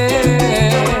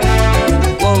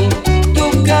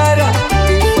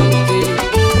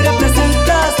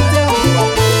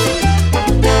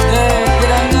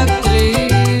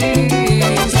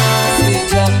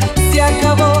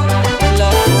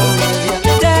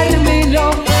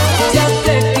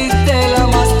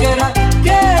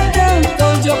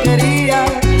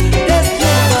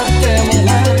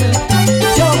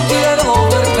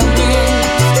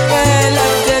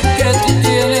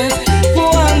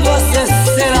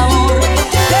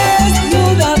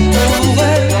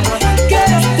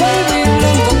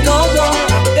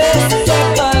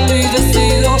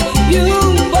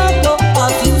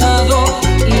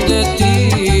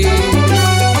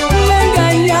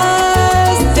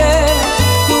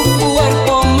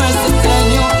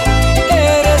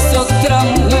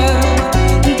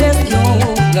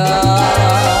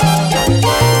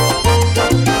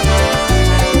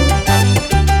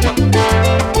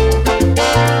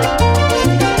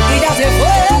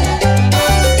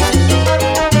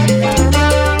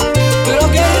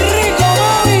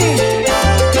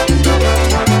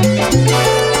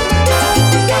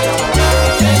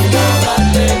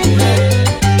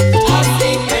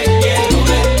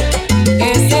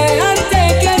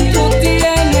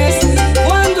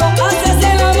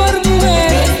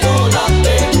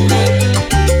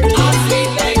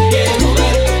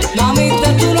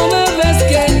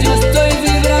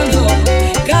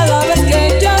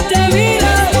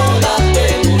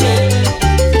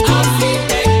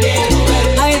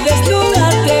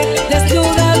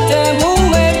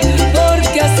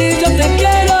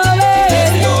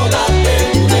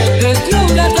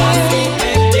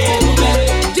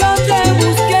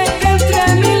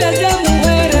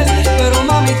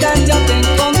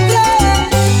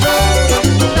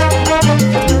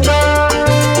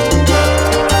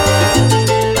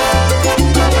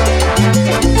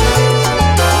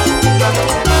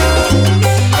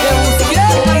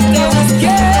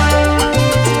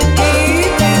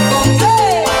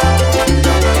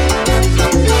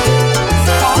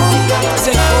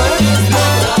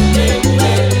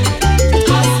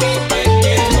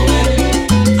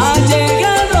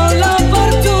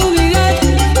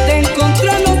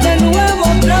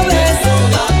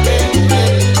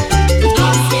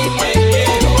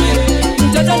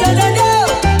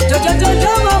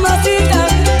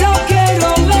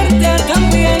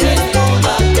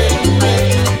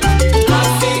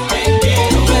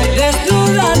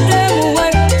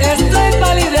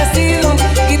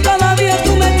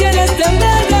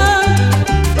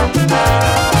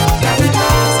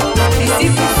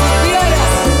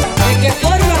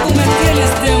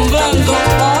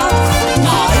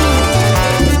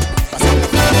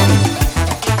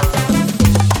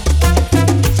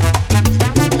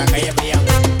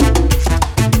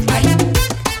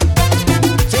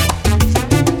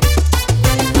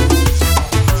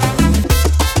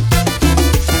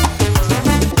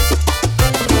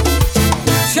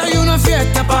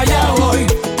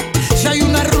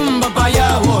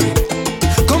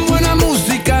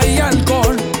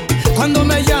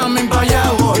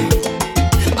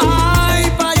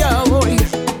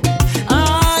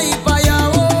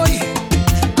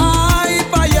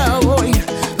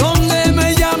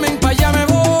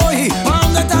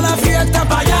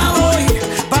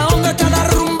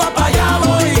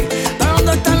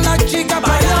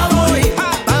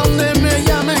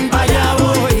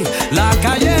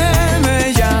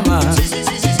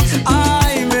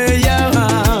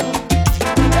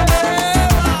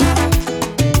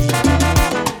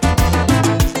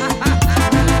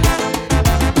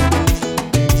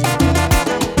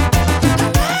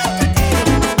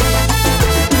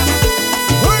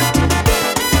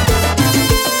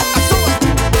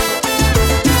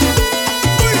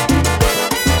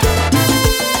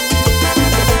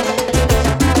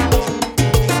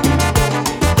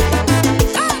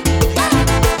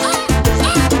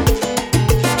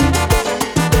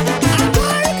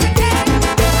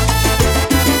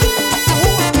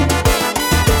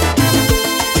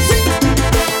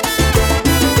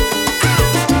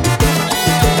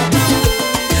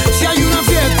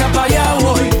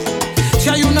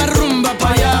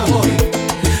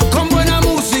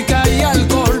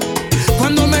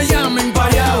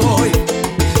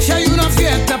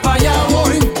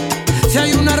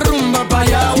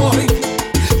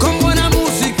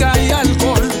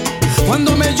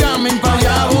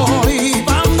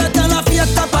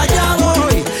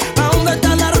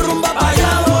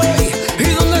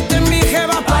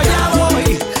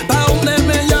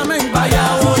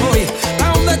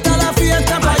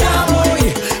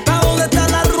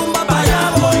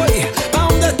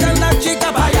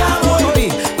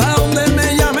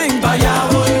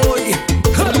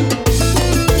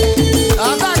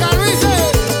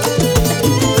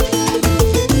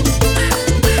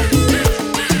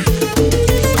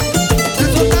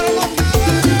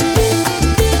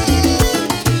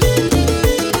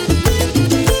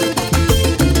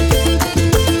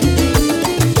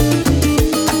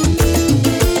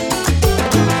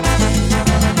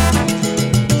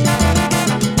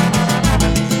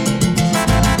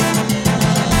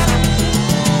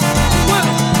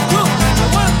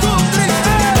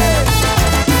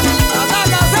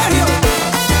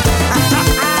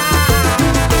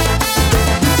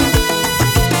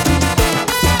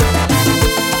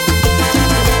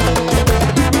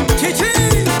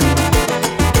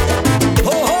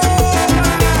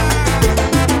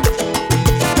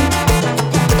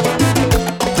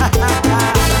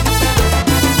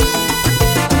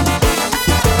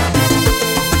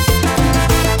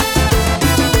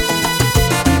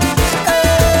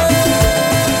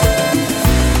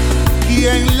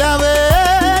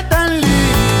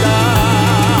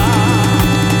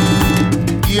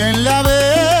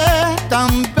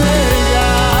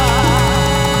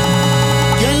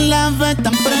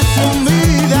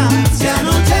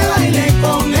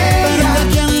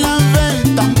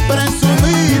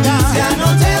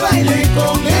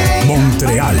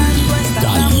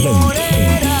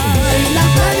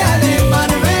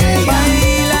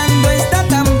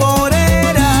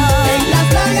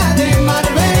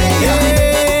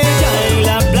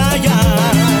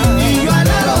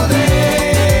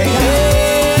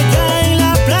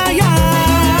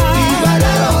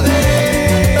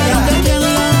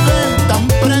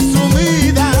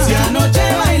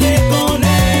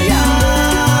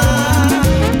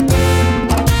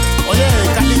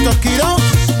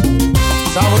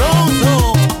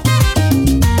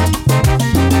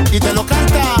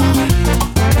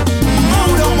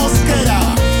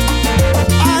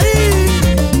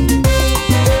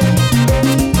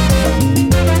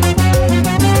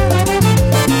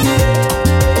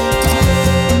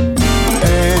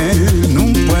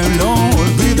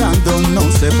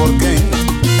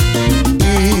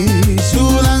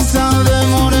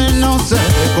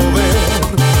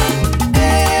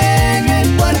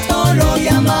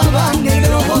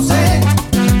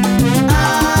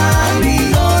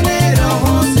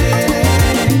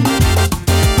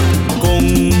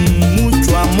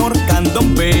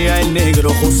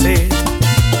 José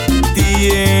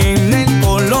tiene el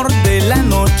color de la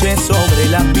noche sobre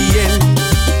la piel.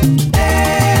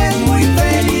 Es muy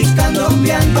feliz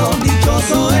candombeando,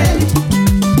 dichoso él.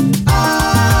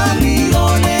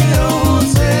 Amigo negro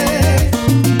José.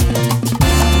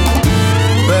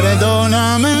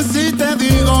 Perdóname si te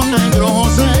digo negro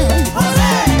José.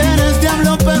 Eres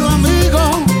diablo pero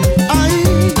amigo. Ay,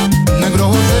 negro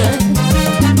José.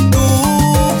 Tu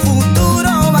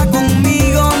futuro va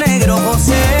conmigo, negro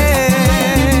José.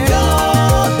 Yo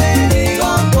te digo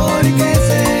porque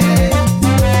sé.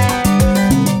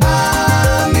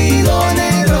 Amigo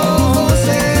negro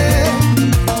José.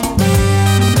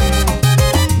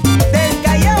 Del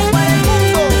Callao para el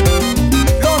mundo,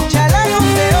 los chalanos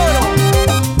de oro,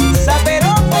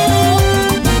 Zaperoco.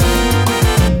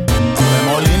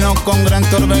 Remolino con gran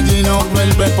torbellino,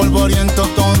 vuelve polvoriento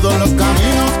todos los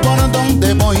caminos por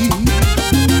donde voy.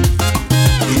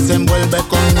 Y se envuelve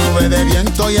con nube de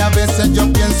viento y a veces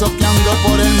yo pienso que ando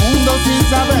por el mundo sin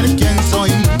saber quién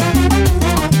soy.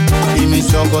 Y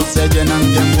mis ojos se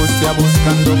llenan de angustia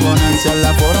buscando con ansia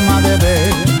la forma de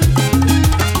ver.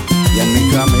 Y en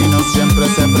mi camino siempre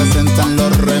se presentan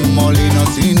los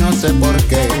remolinos y no sé por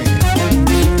qué.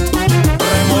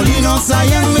 Remolinos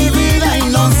hay en mi vida y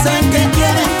no sé qué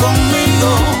quieren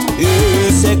conmigo.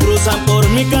 Y se cruzan por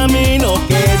mi camino,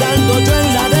 quedando yo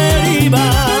en la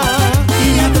deriva. Y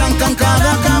me atrancan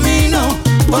cada camino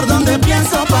por donde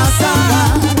pienso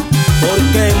pasar.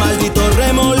 Porque malditos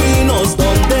remolinos,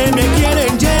 ¿dónde me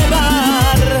quieren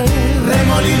llevar?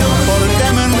 Remolinos, ¿por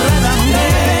qué me enredan?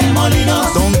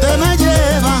 Remolinos, ¿dónde me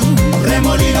llevan?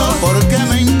 Remolinos, ¿por qué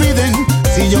me impiden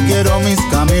si yo quiero mis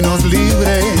caminos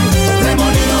libres?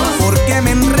 Remolinos, ¿por qué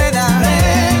me enreda?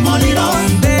 Remolinos,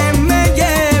 ¿dónde me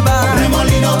lleva?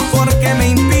 Remolinos, ¿por qué me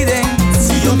impiden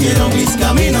si yo quiero mis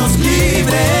caminos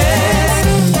libres?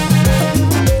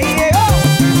 Y llegó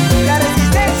la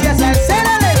resistencia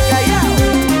salsera del Callao.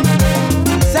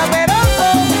 Zaperoco,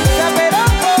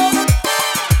 Zaperoco.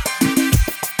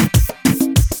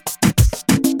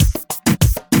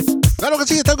 Claro que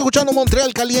sí, están escuchando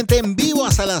Montréal Caliente en vivo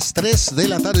hasta las 3 de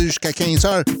la tarde jusqu'à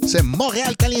 15h. C'est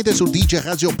Montréal Caliente sur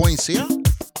djradio.ca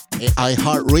et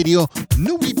iHeartRadio.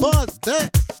 N'oublie pas de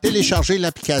télécharger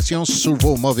l'application sur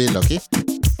vos mobiles, ¿ok?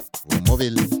 Vos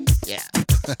mobiles, yeah.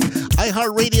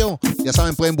 iHeartRadio, ya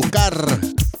saben, pueden buscar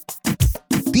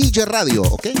DJ Radio,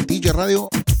 ¿ok? DJ Radio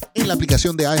en la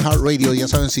aplicación de iHeartRadio. Ya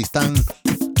saben si están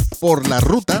por la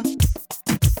ruta.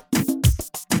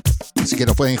 Así que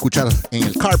nos pueden escuchar en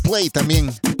el CarPlay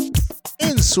también,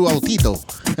 en su autito.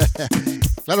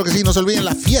 Claro que sí, no se olviden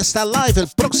la fiesta live el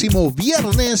próximo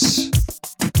viernes.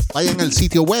 Vayan al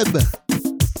sitio web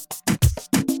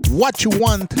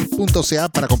whatyouwant.ca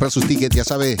para comprar sus tickets. Ya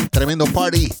sabe, tremendo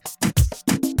party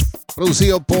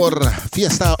producido por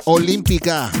Fiesta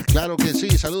Olímpica. Claro que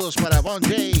sí, saludos para Bon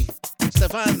J,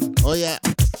 Stefan. Oye,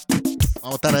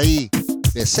 vamos a estar ahí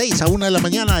de 6 a 1 de la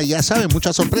mañana. Ya saben,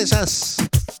 muchas sorpresas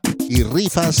y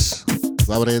rifas.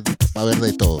 Va a haber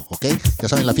de todo, ¿ok? Ya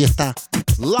saben, la fiesta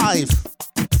live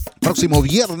próximo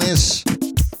viernes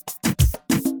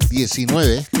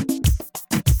 19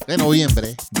 de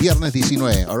noviembre, viernes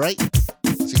 19, alright.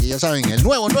 Así que ya saben, el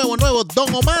nuevo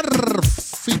Don Omar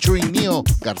featuring Neo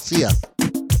García.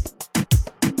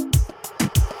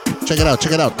 Check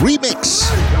it out, remix.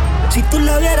 Si tú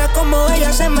la vieras como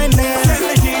ella se menea, se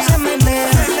menea, se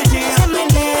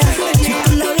menea. Si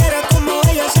tú la vieras como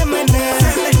ella se menea,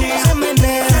 se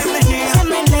menea, se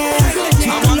menea. Si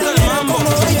tú la vieras como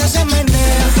ella se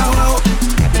menea. Hasta abajo,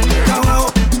 hasta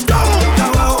abajo, hasta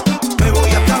abajo. Me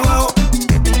voy hasta abajo,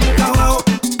 hasta abajo,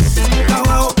 hasta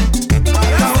abajo,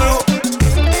 hasta abajo,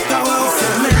 hasta abajo. Se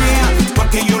menea pa'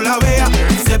 que yo la vea.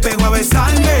 Se pegó a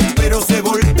besarme, pero se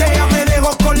voltea. Me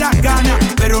dejó con las ganas,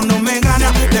 pero no me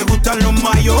gana. Le gustan los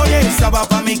mayores, esa va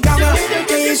pa' mi cama.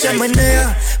 Ella se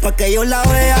menea pa' que yo la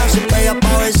vea. Se pega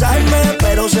pa' besarme,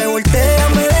 pero se voltea.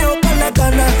 Me dejo con la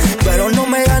gana, pero no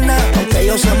me gana. Aunque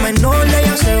yo sea menor,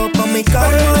 ella se va pa' mi cama.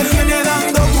 Pero me viene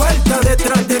dando vueltas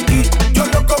detrás de ti. Yo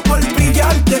loco por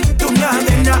pillarte, tú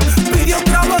nada. Pide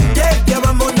otra botella,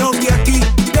 vámonos de aquí.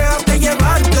 Déjate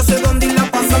llevar, yo sé dónde ir la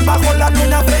pasan. Bajo la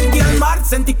luna frente al mar,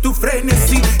 sentí tu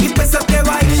frenesí. Y pensaste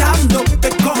bailando, te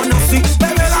conocí.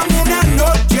 Bebé, dame una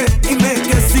noche y me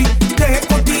crecí. Dejé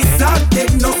cotizarte,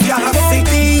 no seas así.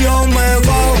 Y yo me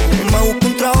voy, me busco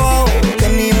un trabajo. Que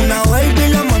ni una baby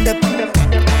la mandé pa'.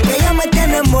 Ella me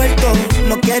tiene envuelto,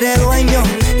 no quiere dueño.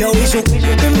 Yo vi su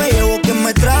y me llevo quien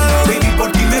me trajo. Baby,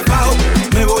 por ti me bajo,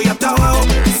 me voy hasta abajo.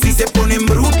 Si se ponen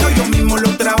bruto, yo mismo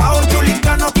lo trabajo.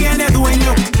 Chulita no tiene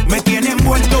dueño, me tiene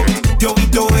envuelto. Yo vi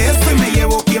todo eso y me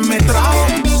llevo quien me trajo.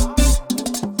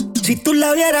 Si tú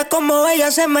la vieras como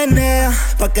ella se menea,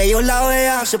 pa' que yo la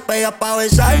vea, se pega pa'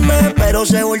 besarme, pero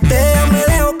se voltea, me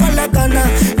dejo con la gana,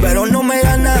 pero no me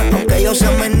gana, aunque yo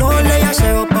sea menor, ella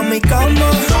se va pa' mi cama.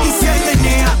 Y se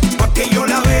menea, pa' que yo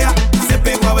la vea, se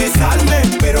pegó a besarme,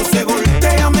 pero se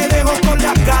voltea, me dejo con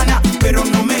la gana, pero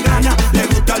no me gana, le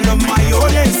gustan los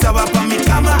mayores, se va pa' mi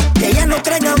cama. Que ella no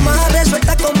traiga más,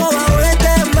 suelta como babete,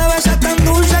 me besa tan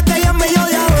dulce que ella me dio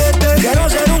diabetes. Quiero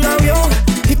ser un avión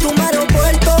y tú me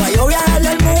aeropuerto, pa' yo viajarle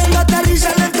al mundo,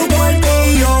 aterrizarle en tu cuarto.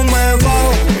 Y yo me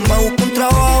bajo, me busco un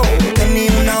trabajo,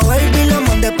 tenía una baby y la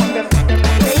mandé pa'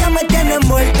 ella me tiene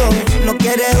envuelto, no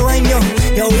quiere dueño,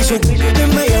 yo vi su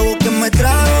y me llevo que me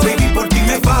trajo. Baby, por ti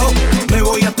me bajo, me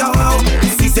voy hasta abajo,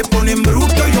 si se ponen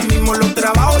brutos yo mismo los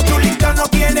trabajo. Chulita no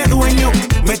tiene dueño,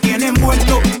 me tiene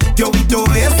envuelto, yo vi todo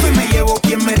eso y me llevo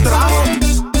quien me trajo.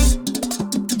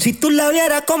 Si tú la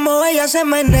vieras como ella se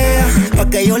menea, pa'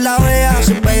 que yo la vea,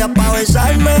 se pega pa'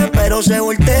 besarme, pero se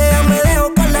voltea, me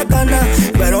dejo con la gana,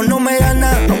 pero no me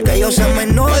gana, aunque yo sea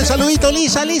menor. Un saludito,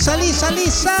 Lisa.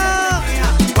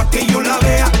 Pa' que yo la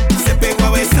vea, se pegó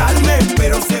a besarme,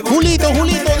 pero se Julito,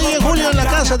 DJ Julio en la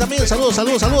casa también.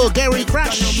 Saludos, Gary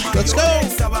Crash. Let's go.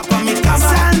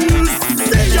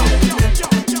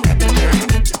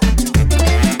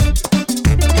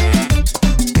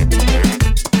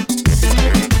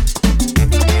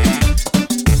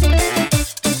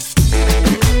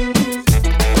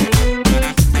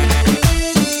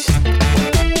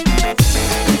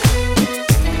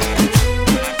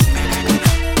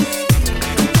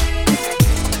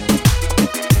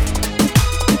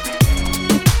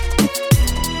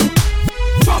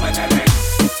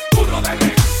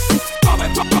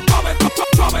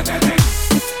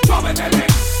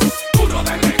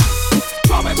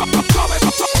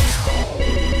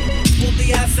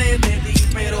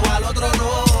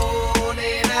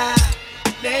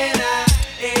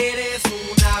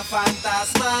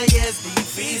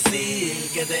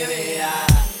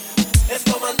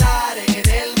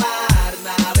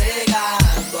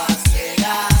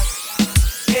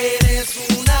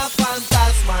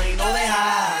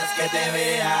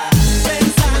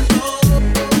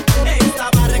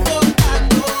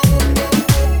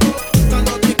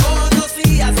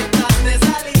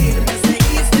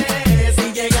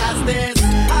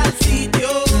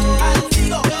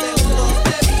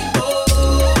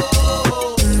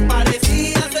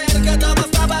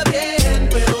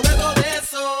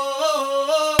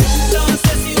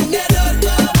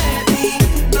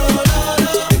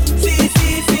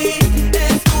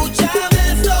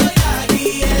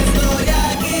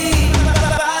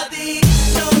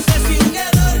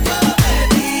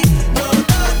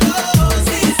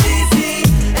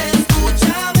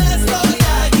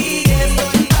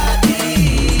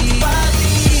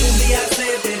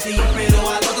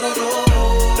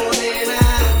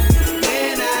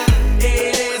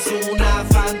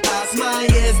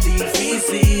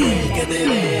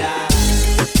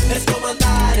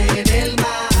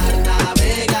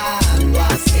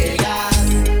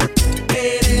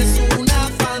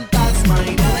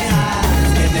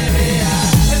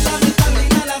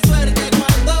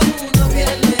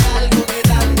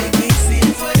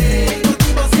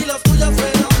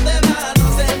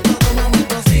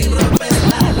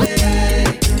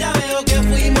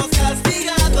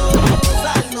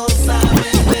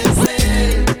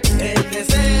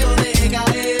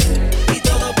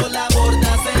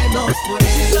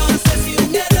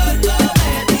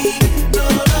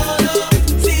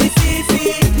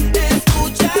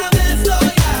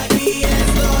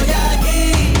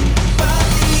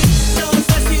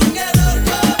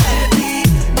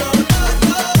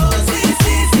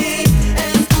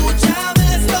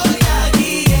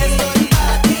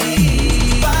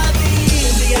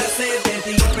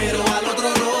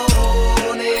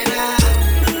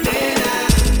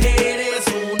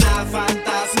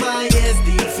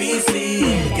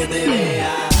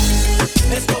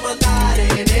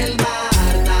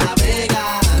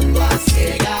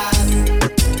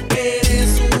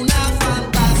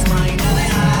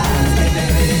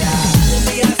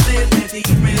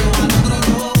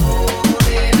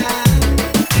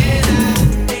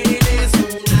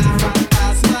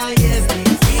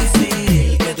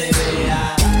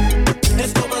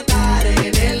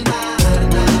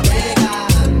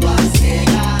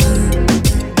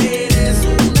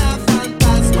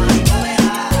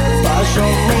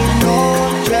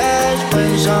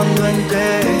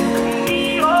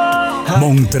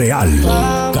 Montreal,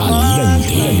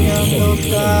 caliente.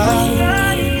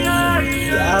 Y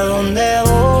a donde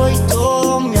voy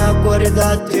todo me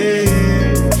acuerda a ti.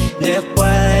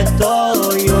 Después de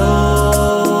todo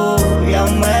yo ya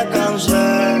me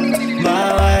cansé.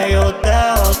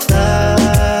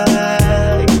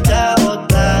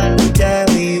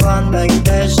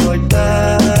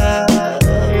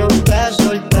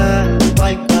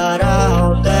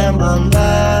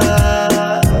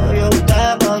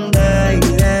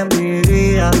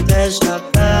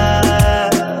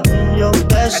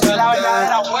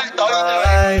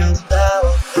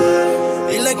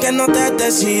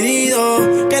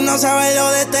 decidido, que no sabe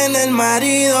lo de tener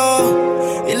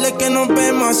marido. Dile que nos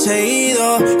vemos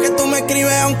seguido, que tú me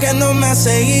escribes aunque no me has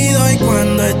seguido. Y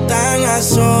cuando están a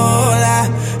solas,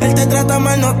 él te trata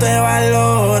mal, no te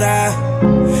valora.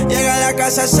 Llega a la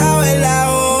casa, sabe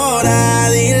la hora.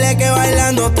 Dile que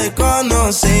bailando te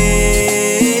conocí.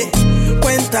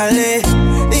 Cuéntale,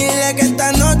 dile que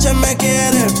esta noche me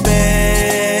quieres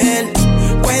ver.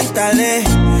 Cuéntale,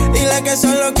 dile que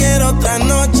solo quiero otra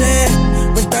noche.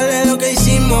 Cuéntale lo que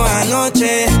hicimos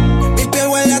anoche. Mi piel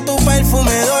huele a tu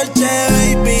perfume dolce,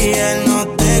 baby. Él no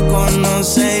te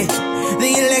conoce.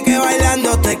 Dile que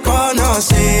bailando te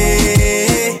conocí.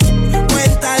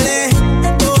 Cuéntale,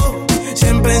 tú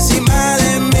siempre encima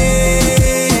de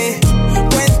mí.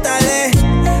 Cuéntale,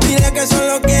 dile que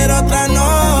solo quiero otra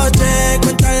noche.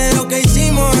 Cuéntale lo que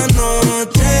hicimos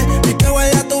anoche. Mi piel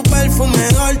huele a tu perfume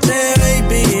dolce,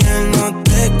 baby. Él no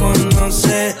te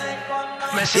conoce.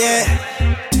 Yeah.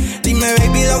 Dime,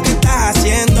 baby, lo que estás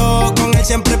haciendo. Con él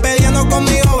siempre peleando,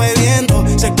 conmigo bebiendo.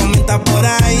 Se comenta por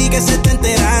ahí que se está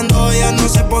enterando. Yo no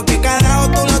sé por qué carajo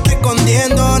tú lo estás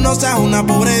escondiendo. No seas una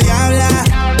pobre diabla.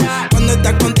 Cuando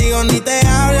estás contigo ni te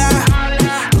habla.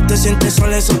 Tú te sientes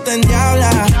sola, eso te endiabla.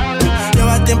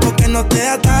 Lleva tiempo que no te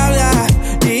da tabla.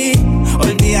 Y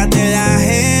olvídate de la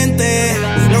gente,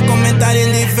 los comentarios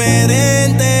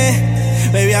indiferentes.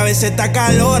 Baby, a veces te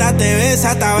acalora, te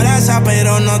besa, te abraza,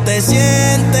 pero no te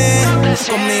sientes.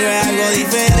 Conmigo es algo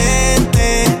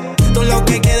diferente. Tú lo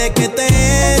que quieres es que te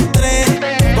entre,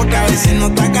 porque a veces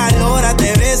no te acalora,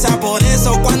 te besa. Por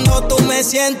eso cuando tú me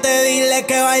sientes, dile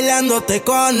que bailando te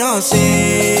conocí.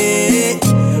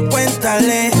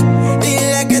 Cuéntale,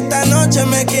 dile que esta noche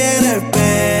me quieres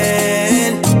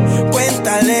ver.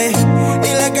 Cuéntale,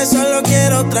 dile que solo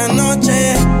quiero otra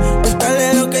noche.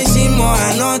 Cuéntale lo que hicimos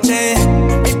anoche.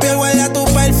 Mi piel huele a tu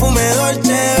perfume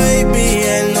dolce, baby.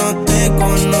 Él no te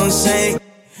conoce.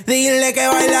 Dile que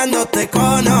bailando te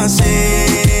conocí.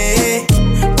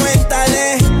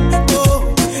 Cuéntale, tú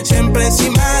siempre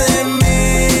encima de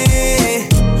mí.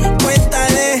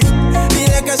 Cuéntale,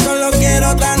 dile que solo quiero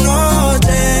otra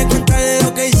noche. Cuéntale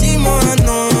lo que hicimos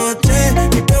anoche.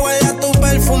 Mi piel huele a tu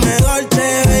perfume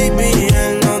dolce, baby.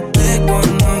 Él no te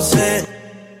conoce.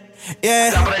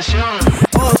 Yeah. La presión.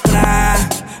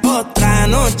 Otra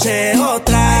noche,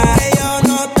 otra. Que yo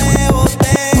no te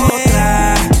boté.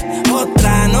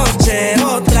 Otra noche,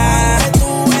 otra. Que tú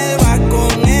vuelvas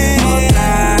con él.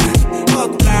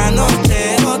 Otra noche,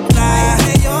 otra.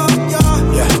 Que yo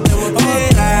te boté.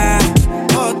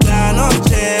 Otra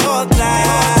noche, otra.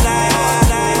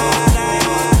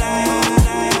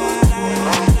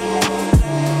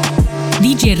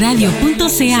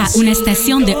 DJRadio.ca, una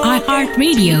estación de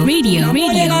iHeartRadio.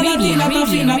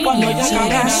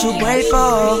 Será su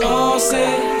cuerpo, no sé.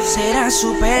 será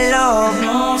su pelo,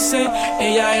 No sé,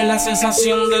 ella es la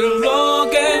sensación del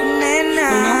bloque. nena.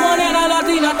 Una morena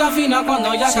latina tan fina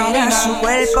cuando ella camina. Será su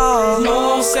cuerpo,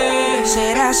 No sé,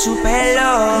 será su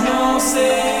pelo, no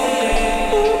sé.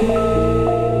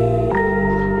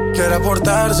 Quiere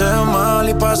portarse mal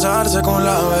y pasarse con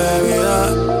la bebida.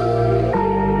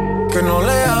 Que no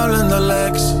le hablen del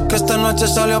ex, que esta noche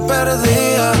salió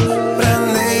perdida,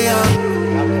 prendía.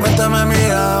 Mientras me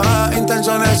miraba,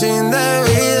 intenciones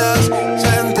indebidas.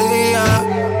 Sentía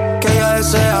que ella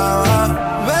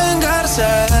deseaba vengarse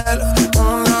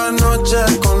una noche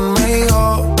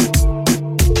conmigo,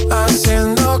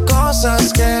 haciendo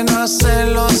cosas que no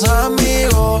hacen los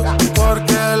amigos,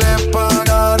 porque le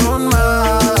pagaron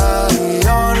mal y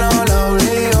yo no la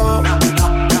obligo.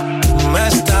 Me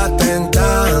está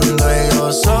tentando y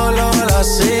yo solo la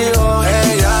sigo.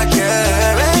 Ella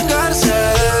quiere vengarse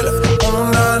de él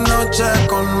una noche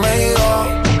conmigo,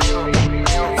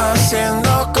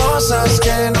 haciendo cosas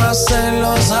que no hacen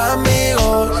los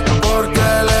amigos, porque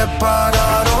le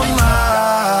pagaron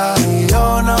mal y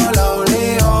yo no la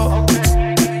obligo.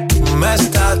 Me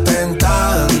está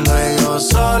tentando y yo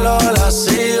solo la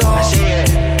sigo.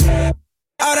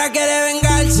 Ahora quiere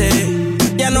vengarse,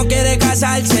 ya no quiere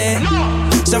casarse.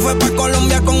 Se fue pa'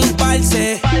 Colombia con un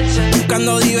parce,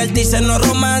 buscando divertirse, no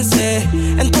romance.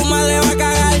 En tu madre va a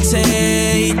cagarse.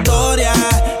 Historia,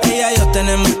 ella y yo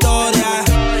tenemos historia.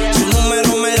 Su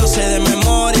número me lo sé de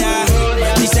memoria.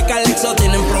 Dice que Alexo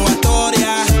tienen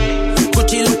probatoria.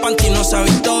 Gucci los pantinos a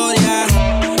Victoria.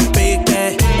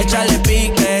 Pique, échale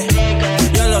pique.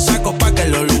 Yo lo saco pa' que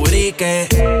lo lubrique.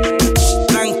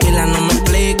 Tranquila, no me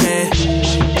explique.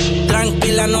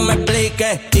 Tranquila, no me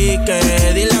explique. Y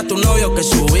que dile a tu novio que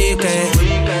se ubique.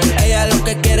 Ella lo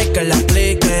que quiere es que la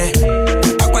aplique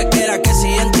a cualquiera que se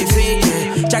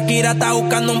identifique. Shakira está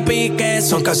buscando un pique.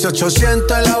 Son casi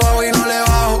 800 el lavado y no le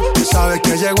bajo. Sabe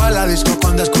que llego a la disco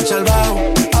cuando escucha el bajo.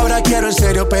 Ahora quiero en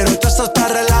serio, pero tú estás para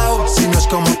relajo. Si no es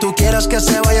como tú quieras, que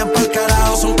se vayan pa'l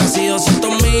carajo. Son casi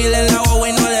 200,000 en la guagua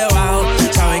y no le bajo.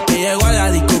 Sabe que llego a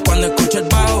la disco cuando escucho el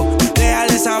bajo.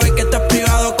 Déjale saber que esto es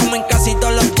privado, como en casi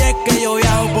todos los jets que yo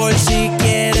viajo. Por si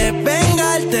quieres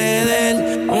vengarte de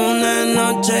él, una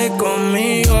noche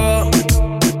conmigo,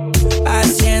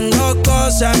 haciendo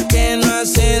cosas que no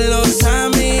hacen los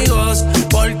amigos,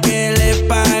 porque le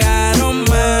pagaron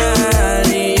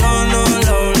mal y yo no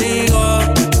lo obligo.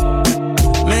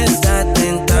 Me está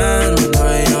tentando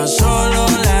y yo solo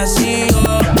la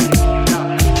sigo.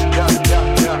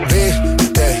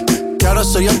 Viste, que ahora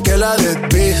soy el que la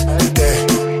desviste.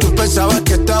 Tú pensabas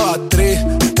que estaba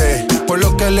triste por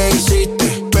lo que le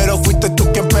hiciste, pero fuiste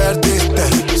tú quien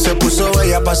perdiste. Se puso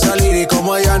bella pa' salir y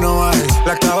como ella no hay,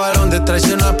 la acabaron de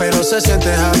traicionar pero se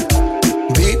siente high.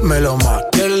 Dímelo más,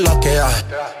 ¿qué es lo que hay?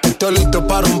 Estoy listo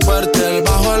para romperte el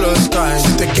bajo de los skies.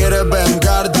 Si te quieres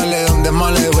vengar, dale donde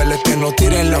más le duele. Que no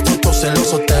tiren las fotos en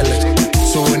los hoteles.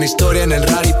 Sube una historia en el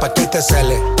rally pa' que te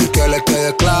cele y que le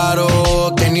quede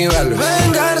claro qué nivel.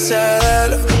 Vengarse de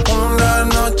él, una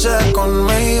noche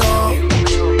conmigo,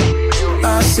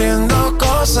 haciendo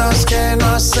cosas que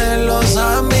no hacen los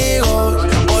amigos,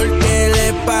 porque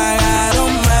le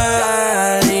pagaron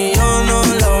mal y yo no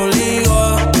lo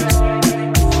obligo.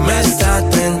 Me está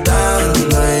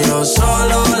tentando y yo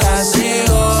solo la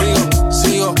sigo.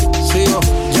 Sigo,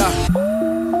 ya.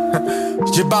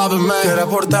 Quiere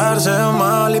portarse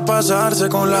mal y pasarse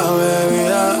con la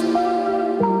bebida,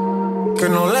 que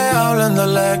no le hablen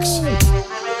del ex.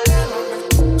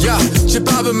 Ya,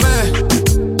 me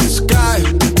Sky,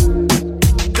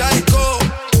 Daiko,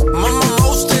 Mama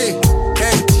Mosty,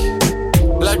 Katie,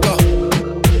 let's go.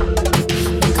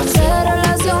 Cansé de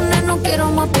relaciones, no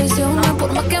quiero más prisiones.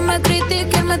 Por más que me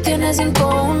critiquen, me tiene sin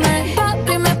cojones.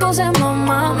 Papi me puse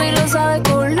mamá, y lo sabe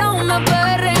con la una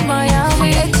perra en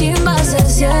Miami. Qué chimba se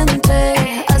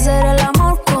siente hacer el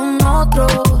amor con otro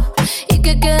y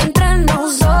que quede entre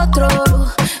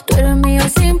nosotros. Tú eres mío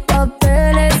sin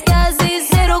papeles y así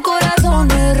cero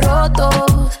corazones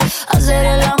rotos. Hacer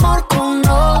el amor con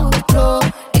otro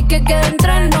y que quede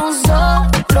entre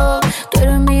nosotros. Tú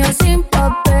eres mío sin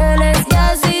papeles y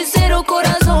así cero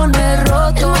corazones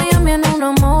rotos. En Miami en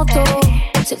una moto,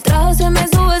 si el traje se me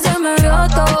sube se me vio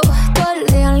todo. Todo el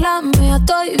día en la mía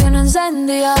estoy bien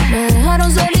encendida. Me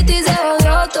dejaron solita y se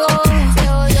odió todo.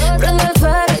 Prendo el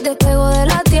ferro y despego de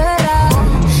la tierra.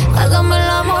 Hágame el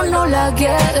amor, no la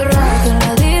guerra. Que en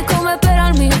la disco me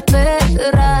esperan mis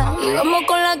perras y vamos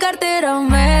con la cartera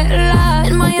mela.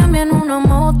 En Miami en una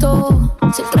moto,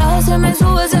 si el traje se me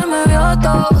sube se me vio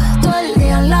todo. Todo el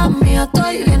día en la mía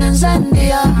estoy bien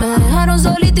encendida. Me dejaron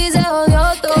solita y se odió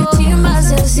todo. Qué chimba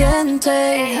se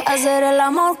siente hacer el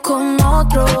amor con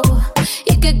otro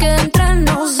y que quede entre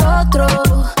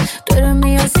nosotros. Tú eres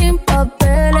mío sin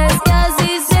papeles y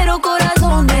así cero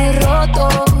corazones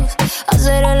rotos.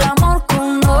 Hacer el amor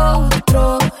con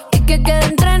otro y que quede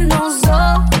entre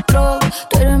nosotros.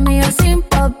 Tú eres mío sin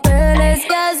papeles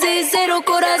y así cero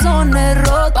corazones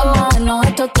rotos. Vamos a darnos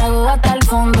estos tragos hasta el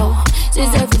fondo. Si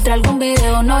se filtra algún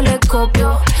video no le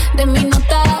copio. De mi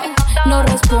nota no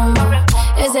respondo.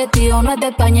 Ese tío no es de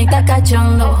España y está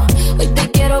cachando. Hoy te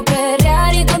quiero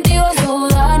pelear y contigo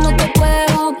sudar. No te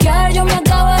puedes bloquear, yo me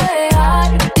acabo de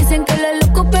dejar. Dicen que él es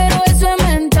loco pero eso es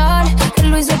mental. Él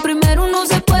lo hizo primero, no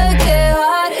se puede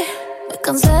quedar. Me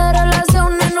cansé de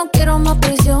relaciones, no quiero más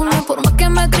prisiones. Por más que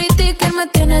me critiquen me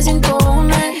tiene sin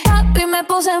cojones. Papi me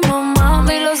puse mamá,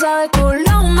 y lo sabe con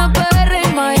la una perra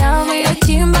en Miami. Qué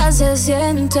chimba se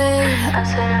siente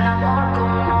hacer el amor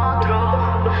con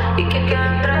otro y que quede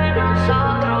entre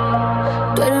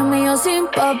nosotros. Tú eres mío sin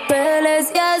papeles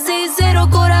y así cero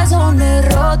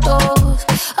corazones rotos.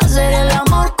 Hacer el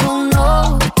amor con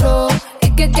otro y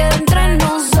que quede entre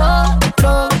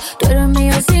nosotros. Tú eres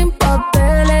mío sin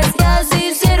papeles y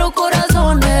así cero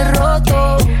corazones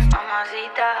rotos.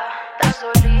 Mamacita, estás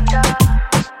solita.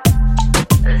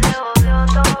 Él se odió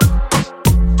todo.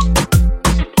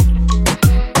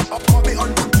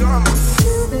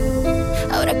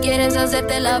 Ahora quieres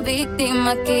hacerte la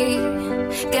víctima aquí.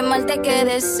 Qué mal te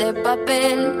queda ese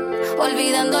papel,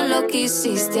 olvidando lo que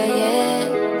hiciste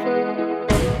ayer.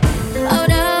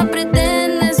 Ahora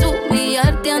pretendes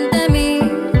humillarte ante mí.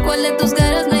 ¿Cuál de tus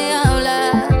caras me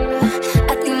habla?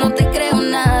 A ti no te creo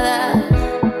nada.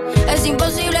 Es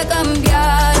imposible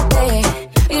cambiarte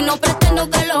y no pretendo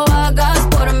que lo hagas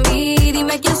por mí.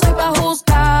 Dime quién soy para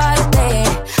juzgarte.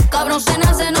 Cabrón, se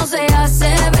nace, no se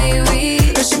hace,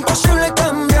 baby. Es imposible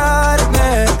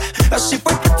cambiarme. Así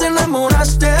fue que te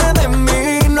enamoraste de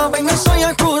mí. No vengas hoy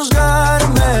a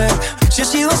juzgarme. Si he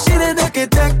sido así desde que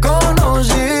te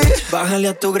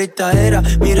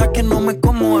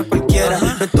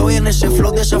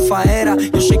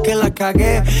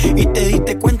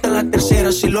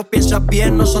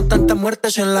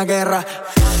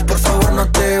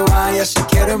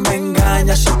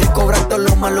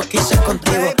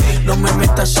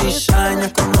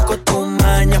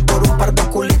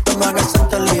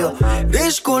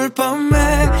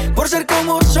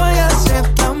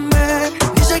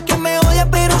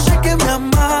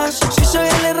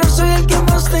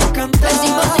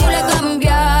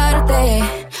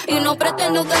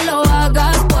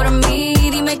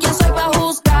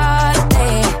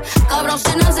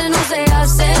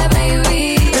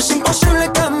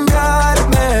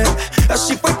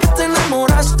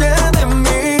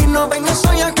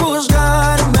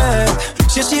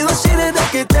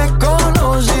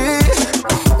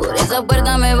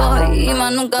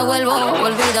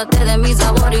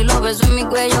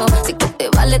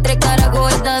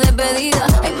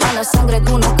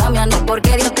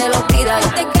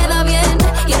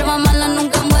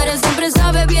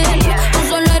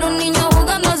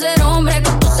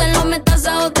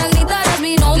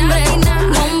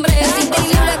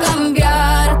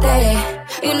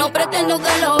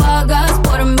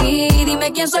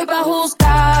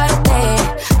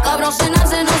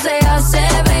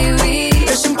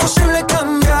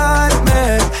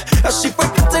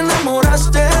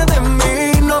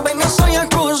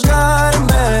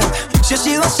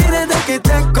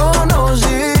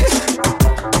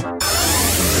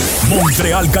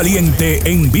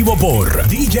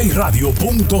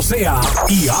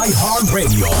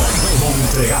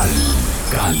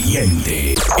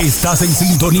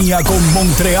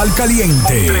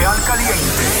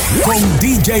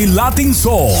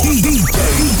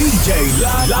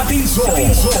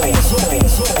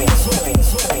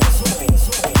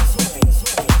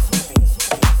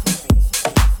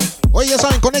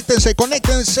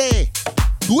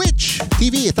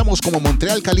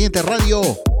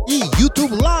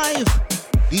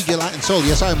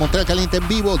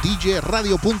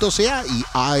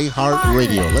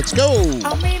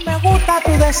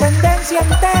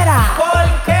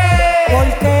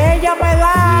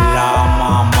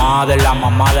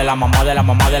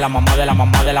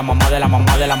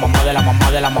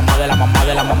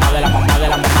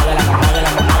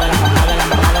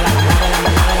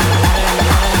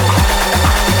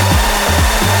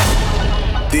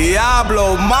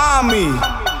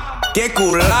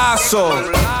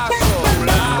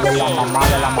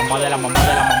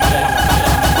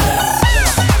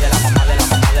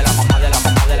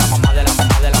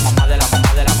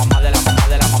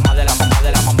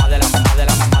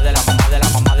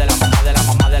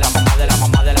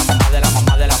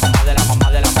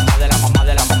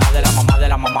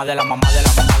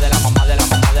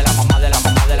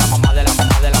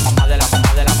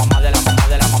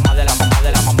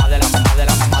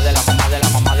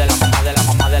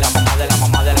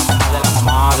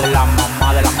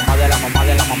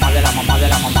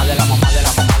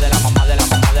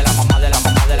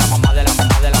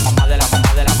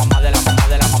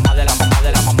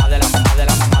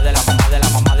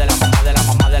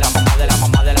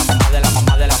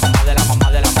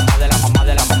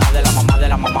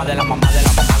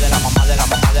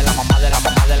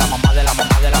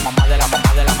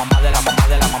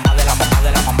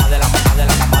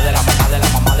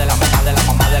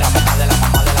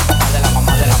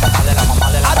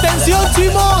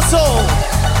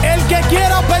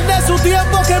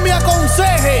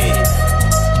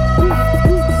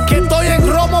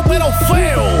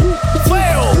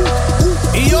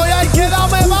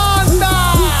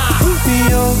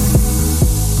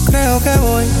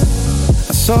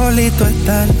Solito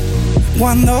estar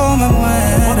cuando me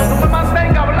muera.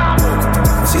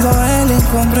 He sido el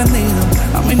incomprendido,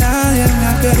 a mí nadie me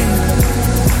ha querido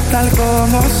tal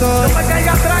como soy.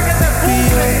 Y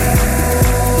yo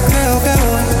creo que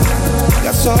voy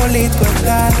a solito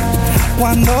estar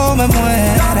cuando me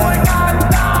muera.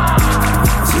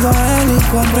 He sido el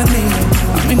incomprendido,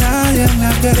 a mí nadie me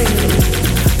ha querido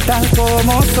tal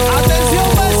como soy. ¡Atención,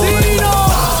 vecino!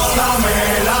 Dame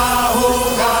la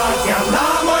jugar que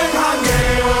andamos en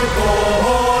jangueo,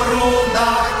 cojo ruta,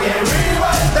 que viva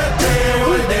el teteo,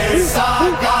 el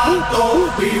desacato,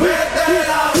 vívete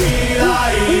la vida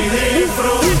y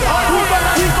disfruta.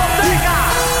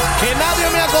 Que nadie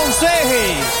me aconseje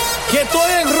que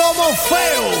estoy en romo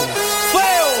feo,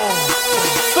 feo,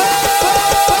 feo.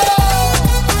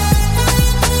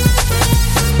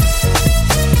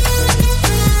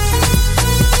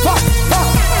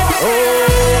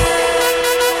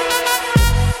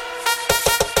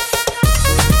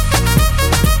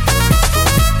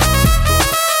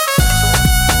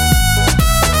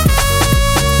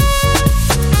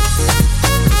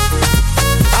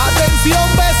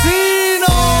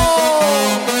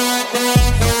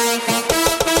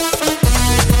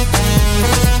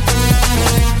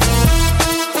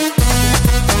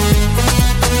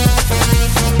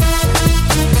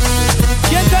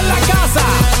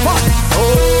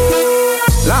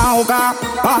 juca,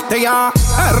 pastilla,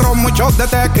 el ron, muchos de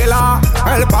tequila,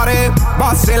 el pared,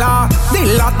 vacila,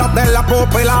 dilatas de la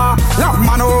pupila, las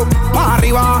manos para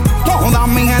arriba, toda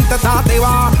mi gente está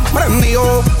activa,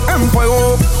 prendido en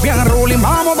fuego, bien ruling,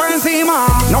 vamos por encima.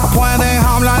 No puedes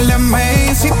hablar de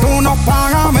mí si tú no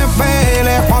pagas, me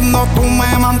pele. Cuando tú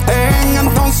me mantengas,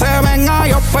 entonces venga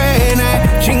yo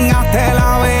pene. Chingaste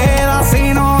la vela,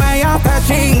 si no ella te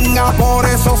chinga. Por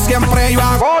eso siempre yo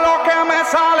hago lo que me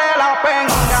sale la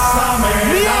penca.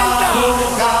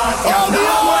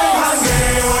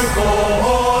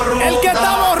 El que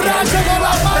está borracho con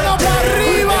la mano para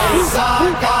arriba.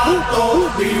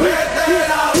 Vivete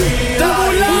la vida. Te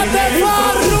burlaste,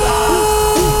 Farru.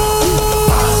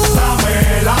 Pásame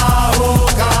la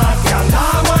boca, que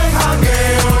andamos en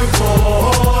jangueo y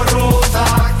cojo ruta.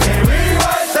 Que viva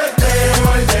el teteo,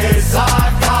 el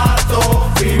desacato.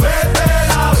 Vivete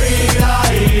la vida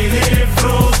y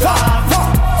disfruta.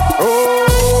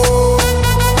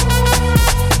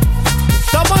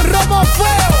 Estamos en Romo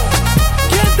Feo.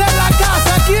 ¿Quién está en la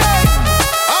casa? ¿Quién?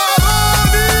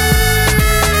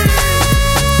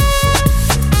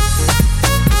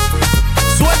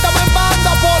 Suéltame en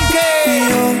banda porque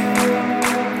yo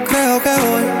creo que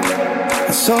voy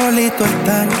a solito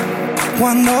estar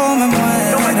cuando me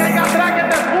muera. no me caiga atrás que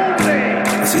te funde.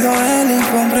 He sido el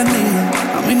incomprendido,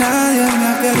 a mí nadie me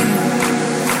ha querido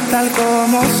tal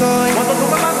como soy. Cuando tú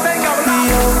me mantengas y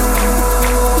yo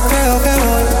creo que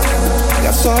voy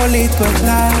a solito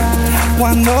estar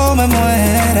cuando me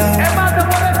muera. Es más, te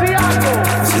puedo decir algo.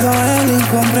 He sido el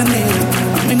incomprendido,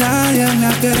 a mí nadie me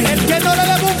ha querido. El que no le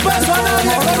debe un peso a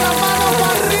nadie con la mano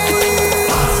para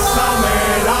arriba. Pásame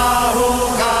la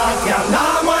boca, que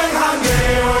andamos en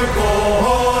jangueo y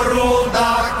cojo ruta.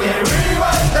 Que viva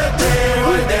el teteo,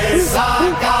 el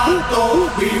desacato.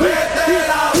 Vivete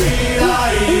la vida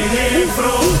y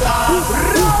disfruta.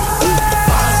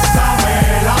 Pásame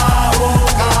la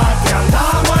boca, que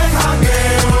andamos en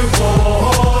jangueo y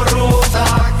cojo ruta.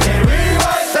 Que viva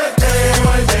el teteo,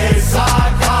 el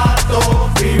desacato.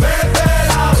 Vivete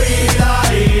la vida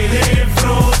y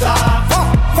disfruta.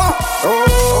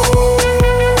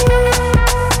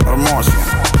 Hermoso.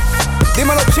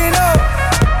 Dímelo, Chino.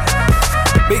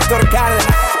 Víctor Cala,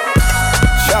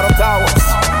 Shadow Towers,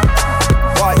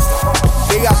 Boys.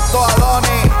 Y gastó a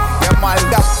Donnie, que mal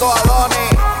gastó a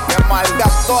Donnie, que mal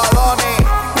gastó a Donnie,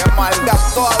 que mal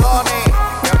gastó a Donnie,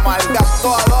 que mal gastó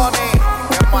a Donnie,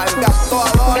 que mal gastó a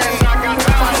Donnie.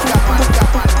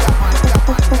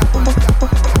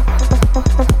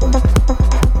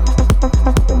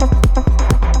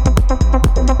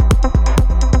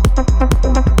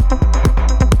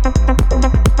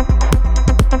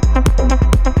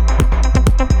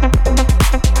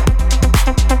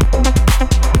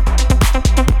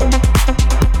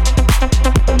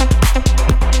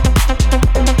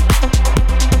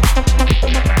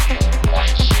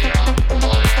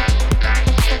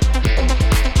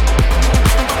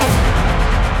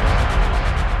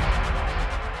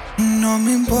 No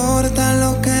me importa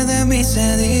lo que de mí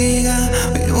se diga.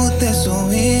 Vive usted su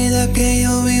vida, que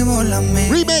yo vivo la mía.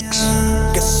 Remix.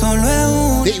 Que solo es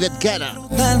un David Guetta.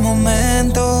 del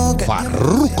momento que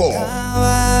Farruko. y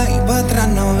para atrás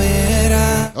no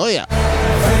verá. Oh, yeah.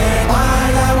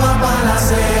 Baila agua pa' la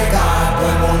seca, todo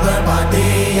el mundo en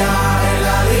patilla en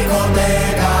la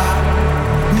discoteca.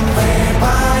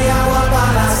 Baila agua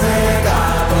pa' la seca,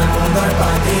 todo el mundo en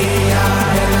patilla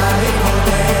en la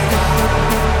discoteca.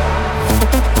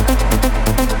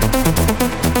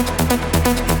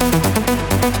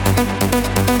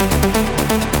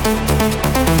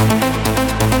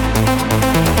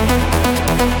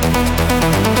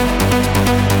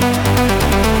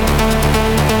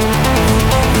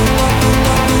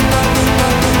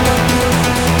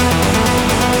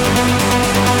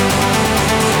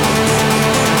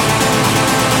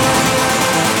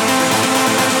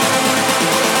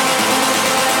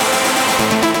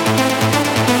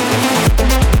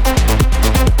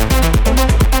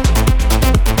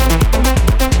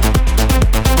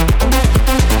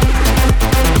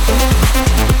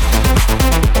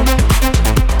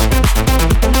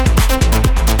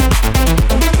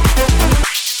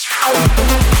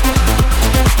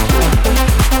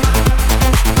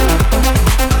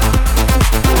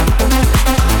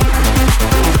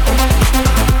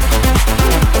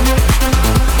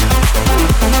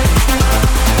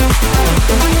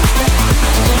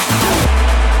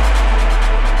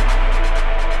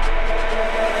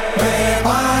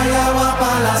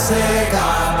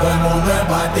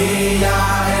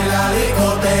 Patilla en la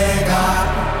discoteca.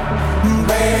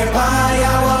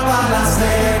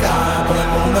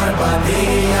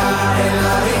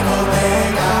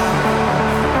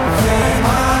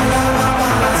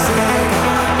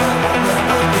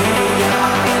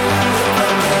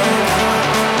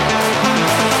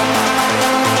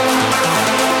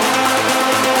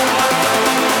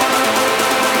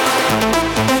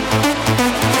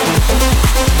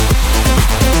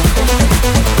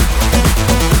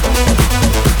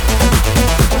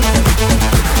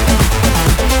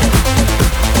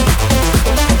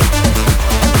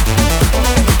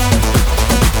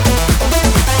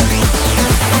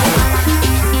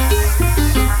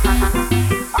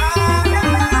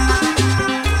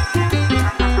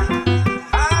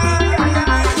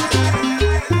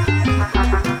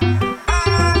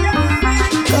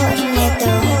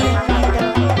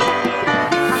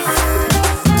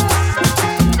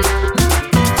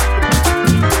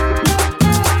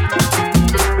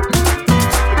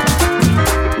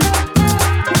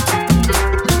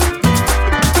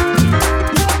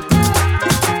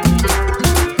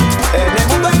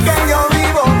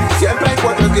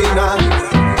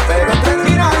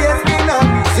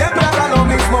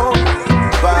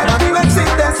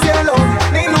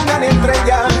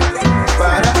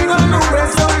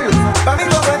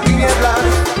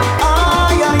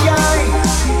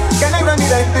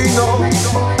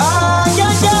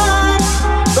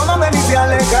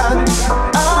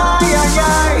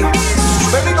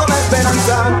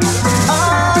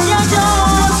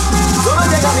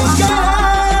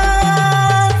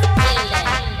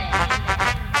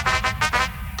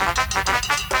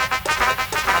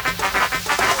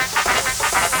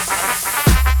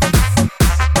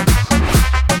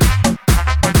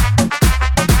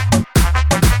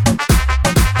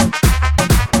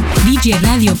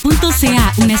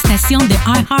 DJRadio.ca, una estación de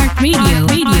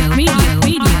iHeartRadio.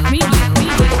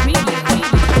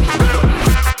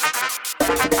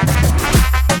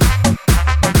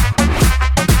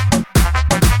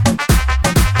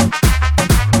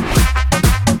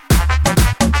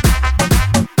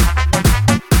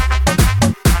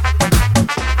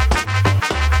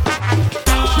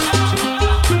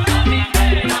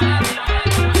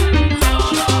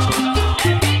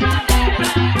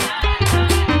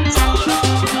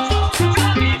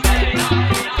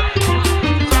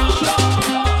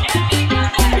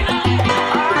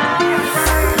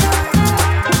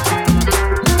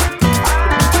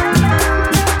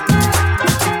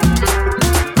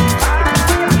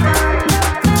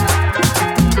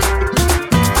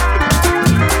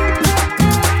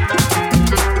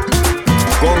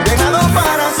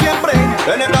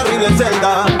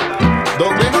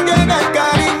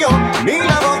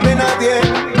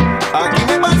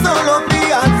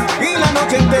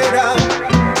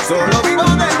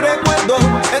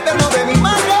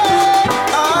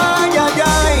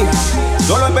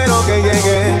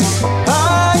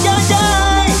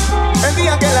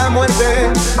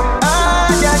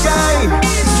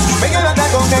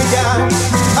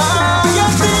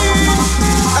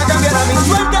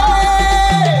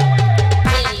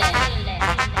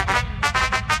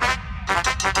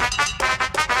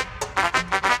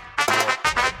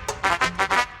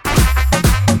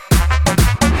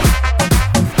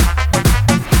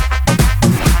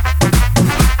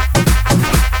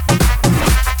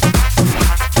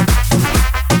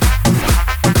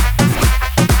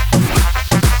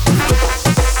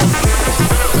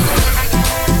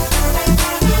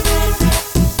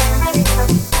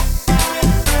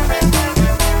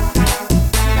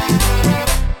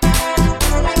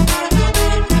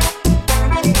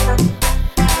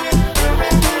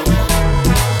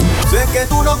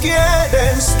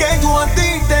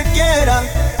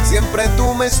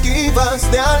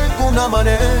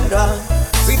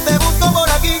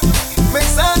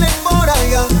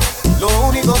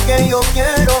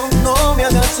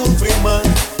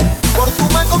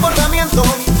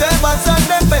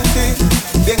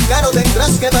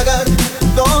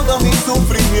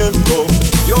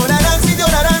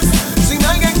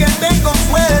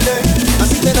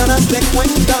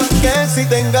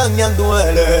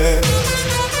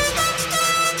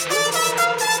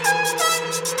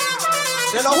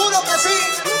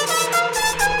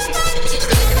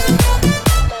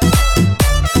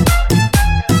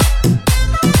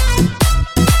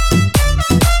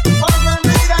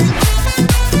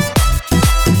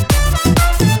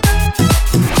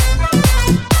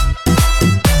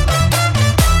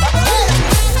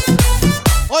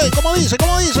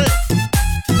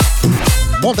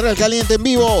 Montreal Caliente en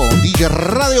vivo,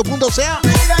 DJRadio.ca,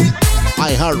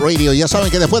 iHeartRadio. Ya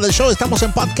saben que después del show estamos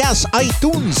en podcast,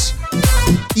 iTunes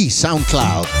y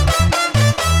SoundCloud.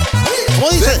 ¿Cómo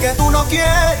dice? Sé que tú no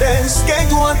quieres que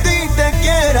yo a ti te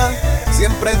quiera,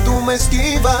 siempre tú me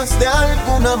esquivas de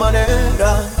alguna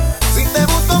manera. Si te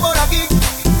busco por aquí,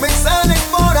 me sales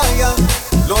por allá.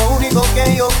 Lo único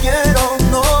que yo quiero,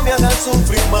 no me hagas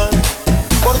sufrir más.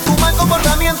 Por tu mal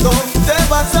comportamiento te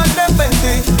vas a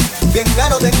arrepentir. Bien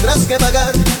caro tendrás que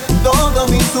pagar todo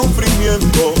mi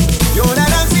sufrimiento.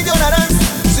 Llorarás y llorarás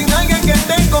sin alguien que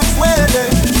te consuele.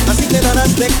 Así te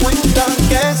darás de cuenta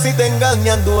que si te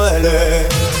engañan duele.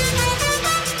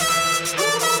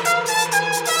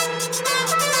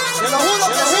 Te lo juro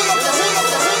que sí, que sí,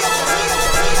 que sí.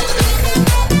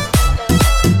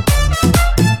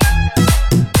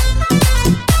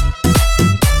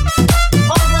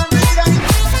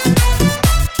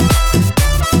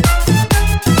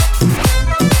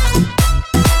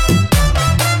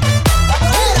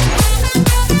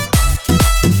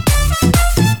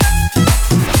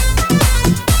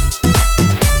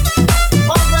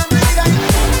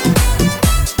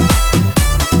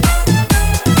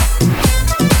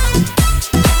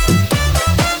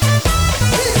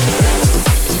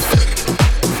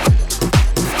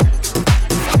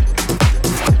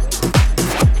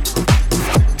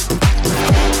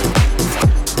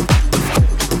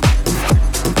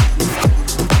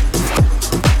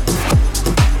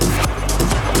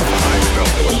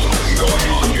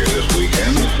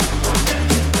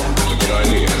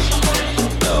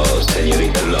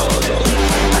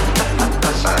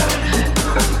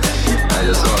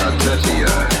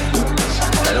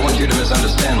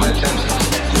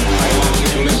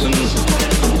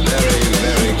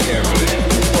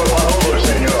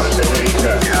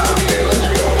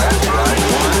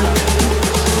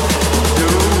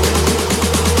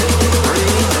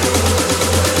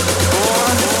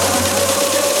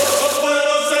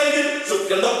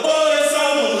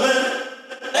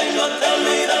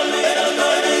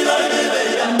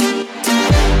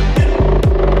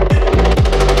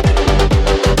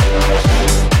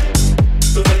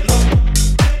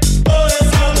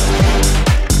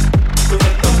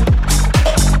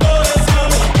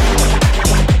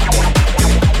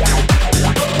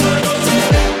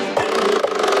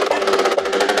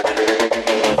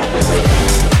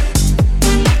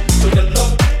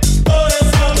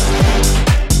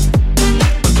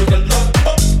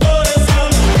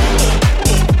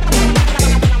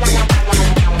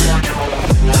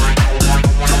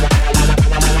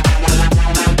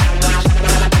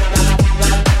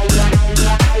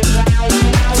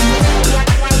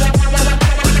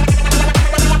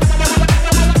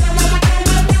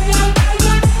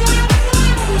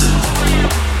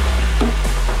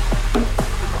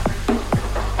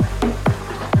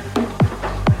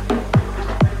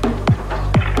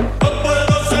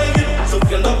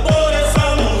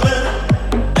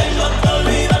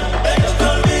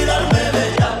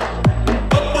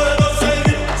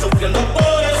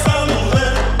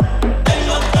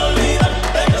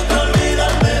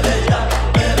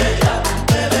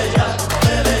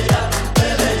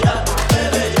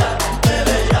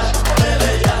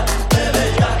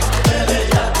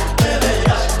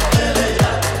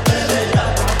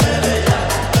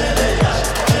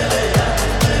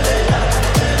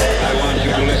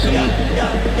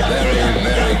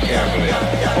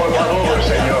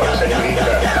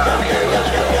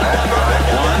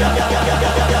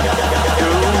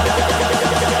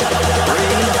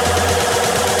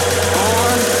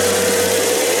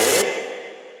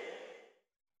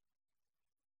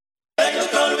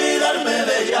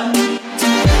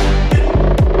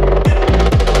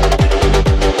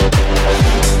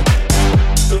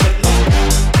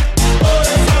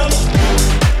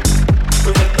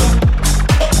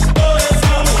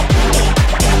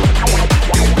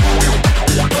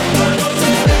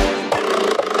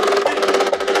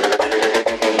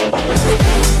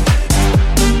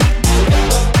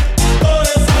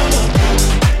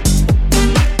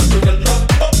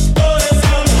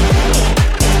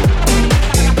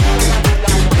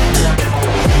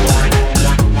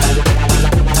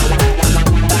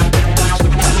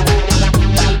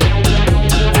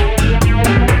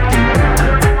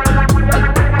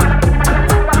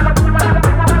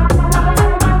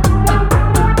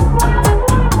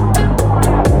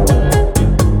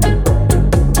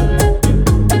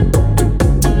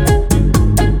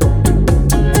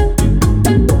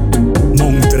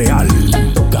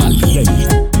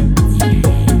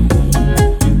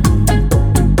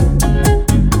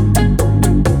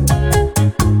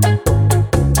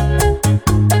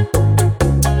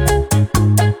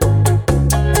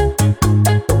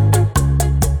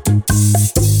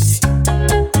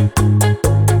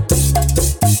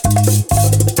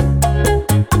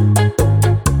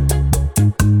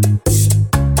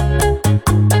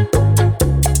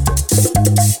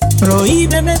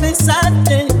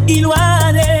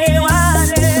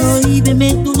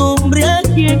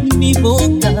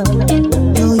 boca.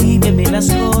 Y oídeme las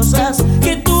cosas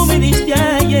que tú me diste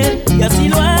ayer, y así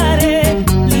lo haré,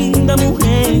 linda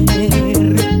mujer.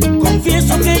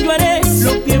 Confieso que yo haré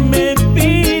lo que me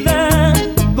pida,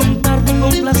 contarte,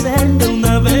 complacerte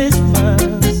una vez más.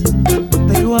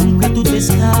 Pero aunque tú te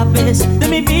escapes de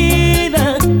mi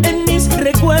vida, en mis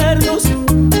recuerdos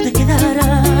te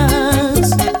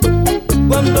quedarás.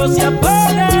 Cuando se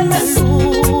apaga la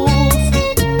luz,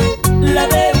 la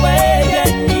de huella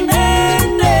en mi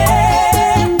mente.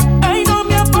 Ay, no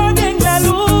me apaguen la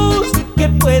luz, que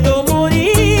puedo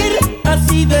morir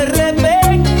así de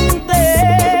repente.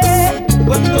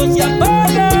 Cuando se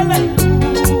apaga la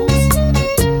luz,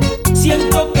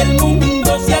 siento que el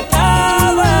mundo se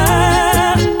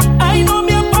acaba. Ay, no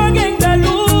me apaguen la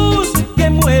luz, que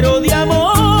muero de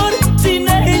amor sin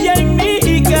ella en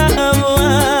mi cama.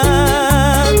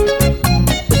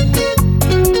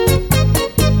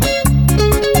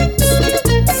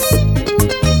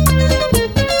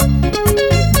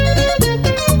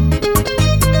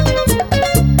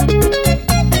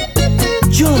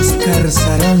 Oscar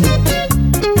Sarán.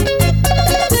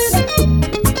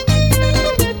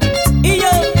 Y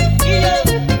yo.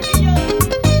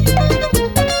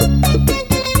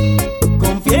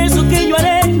 Confieso que yo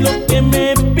haré lo que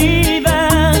me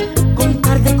pida,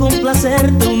 contarte,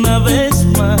 complacerte una vez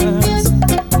más.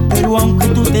 Pero aunque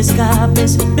tú te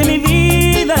escapes de mi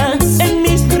vida, en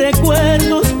mis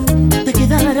recuerdos te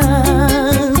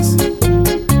quedarás.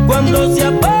 Cuando se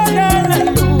apaga la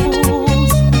luz,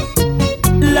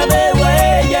 la de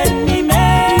huella en mi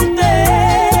mente.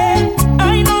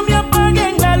 Ay, no me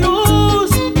apaguen la luz,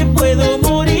 que puedo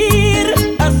morir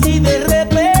así de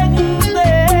repente.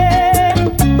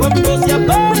 Cuando se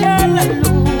apaga la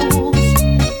luz,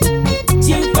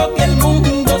 siento que el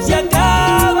mundo se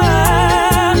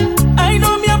acaba. Ay,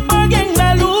 no me apaguen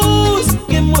la luz,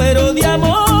 que muero de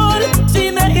amor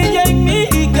sin ella en mi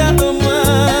cama.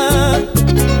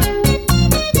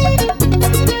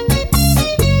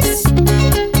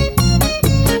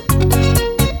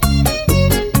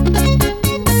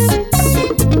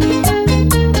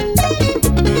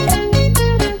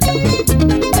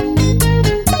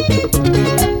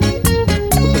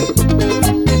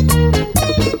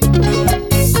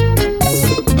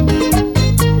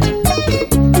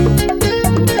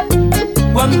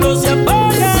 Cuando se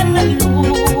apaga la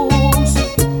luz,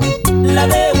 la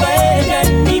de huella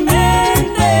en mi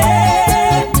mente.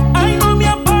 Ay, no me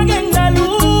apaguen la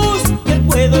luz, que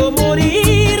puedo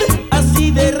morir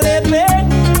así de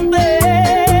repente.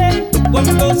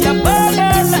 Cuando se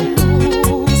apaga la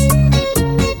luz,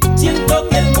 siento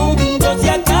que el mundo se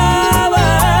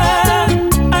acaba.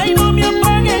 Ay, no me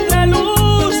apaguen la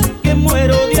luz, que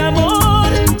muero de amor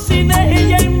sin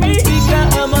ella en mi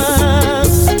cama.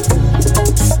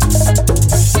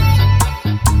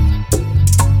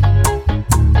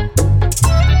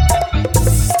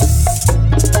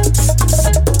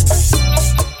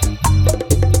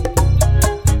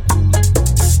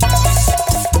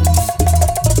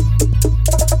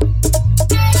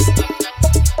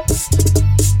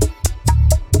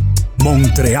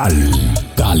 Montreal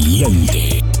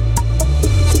Caliente.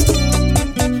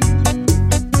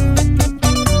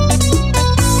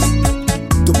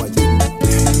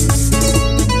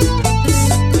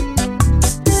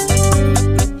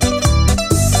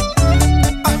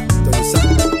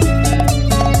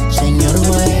 Señor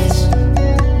juez,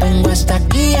 vengo hasta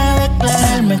aquí a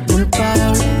declararme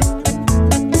culpable.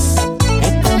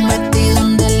 He cometido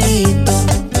un delito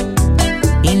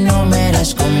y no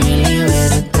merezco mi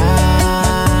libertad.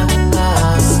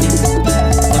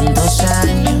 Con 2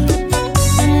 años,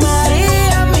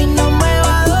 María, a mí no me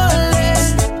va a doler.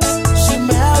 Si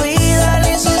me da vida, le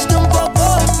hiciste un poco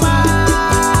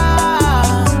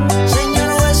más. Señor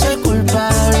juez, soy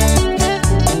culpable.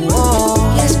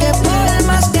 Y es que por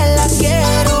más que la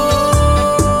quiero,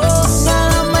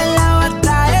 nada me la va a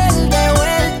traer de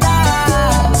vuelta.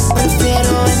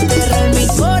 Prefiero enterrar mi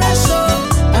corazón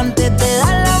antes de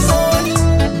dar amor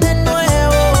de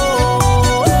nuevo.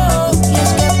 Y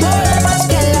es que por más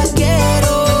que la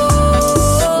quiero,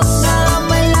 nada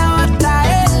me la va a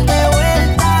traer de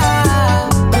vuelta.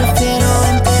 Prefiero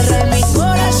enterrar mi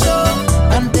corazón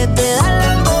antes de dar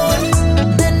amor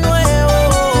de nuevo.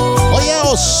 Oye,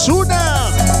 Ozuna.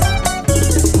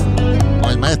 Con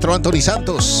el maestro Anthony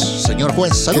Santos. Señor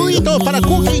juez, saluditos para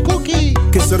Cookie.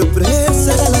 Qué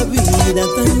sorpresa da la vida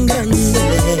tan grande.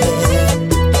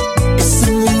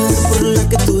 Esa mujer por la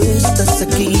que tú estás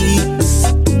aquí,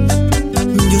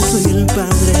 yo soy el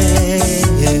padre.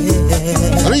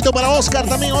 Saludito para Oscar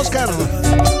también, Oscar.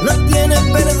 No tiene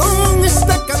perdón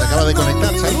esta Se acaba de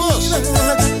conectar, saludos.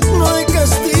 No hay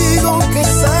castigo que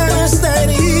sane esta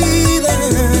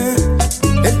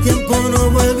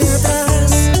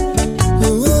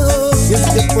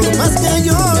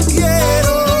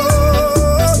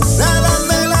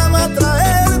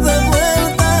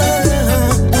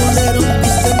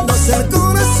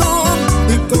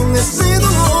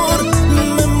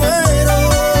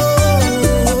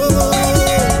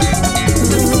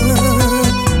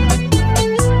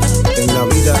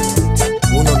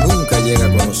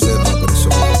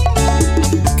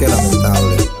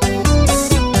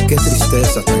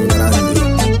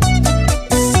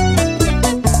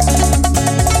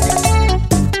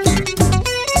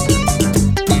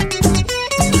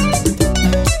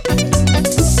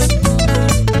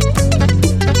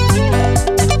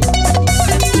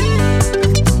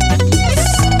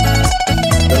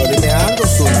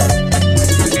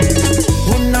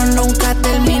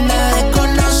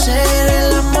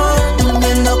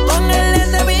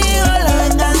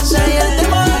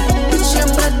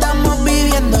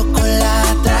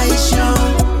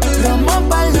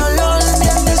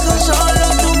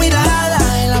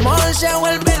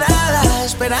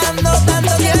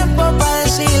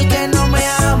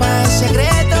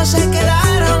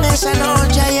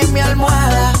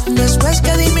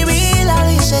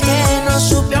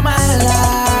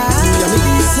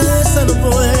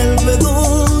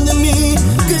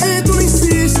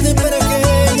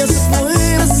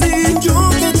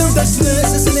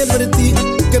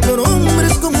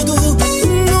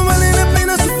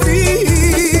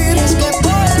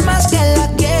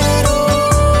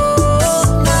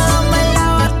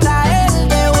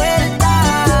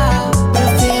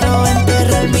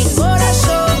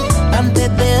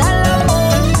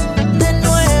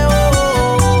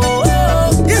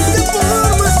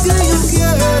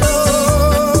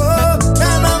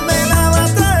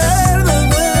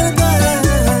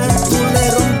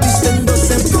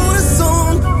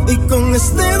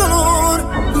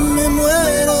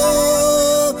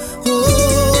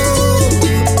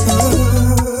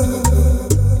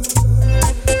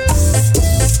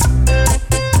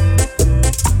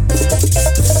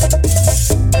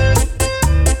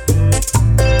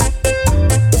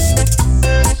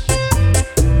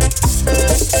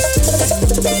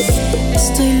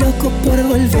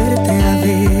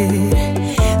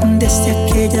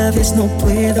sabes, no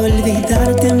puedo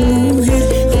olvidarte,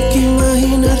 mujer. Aunque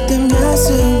imaginarte me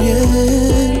hace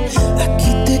bien,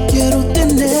 aquí te quiero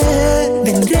tener.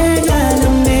 Ven,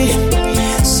 regálame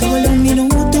solo un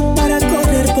minuto para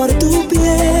correr por tu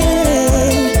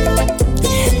piel.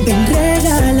 Ven,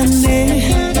 regálame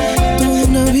toda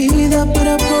una vida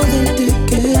para poderte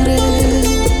querer.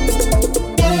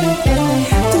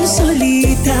 Tú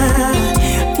solita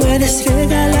puedes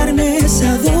regalarme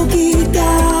esa boquita,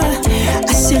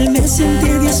 hacerme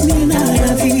sentir 10,000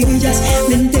 maravillas.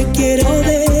 Ven, te quiero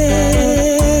ver.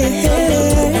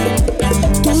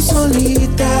 Tú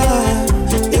solita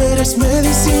eres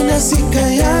medicina así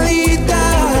calladita,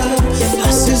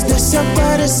 haces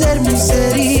desaparecer mis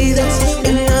heridas.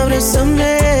 Ven,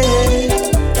 abrázame,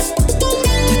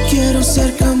 te quiero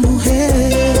cerca,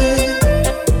 mujer.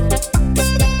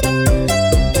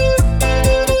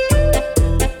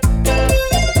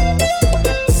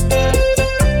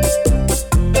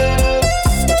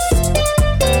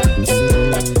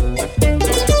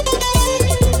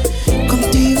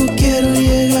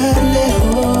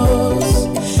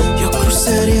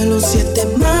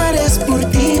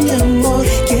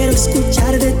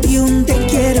 Escuchar de ti un te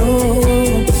quiero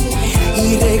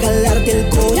y regalarte el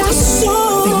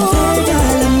corazón. Ven,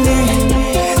 regálame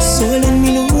solo un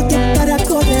minuto para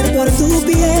correr por tu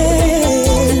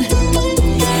piel.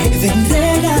 Ven,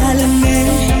 regálame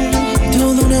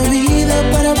toda una vida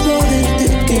para poderte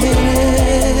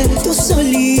querer. Tú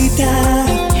solita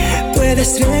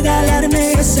puedes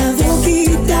regalarme esa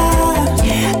boquita,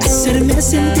 hacerme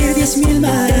sentir 10,000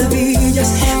 maravillas.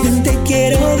 Ven, te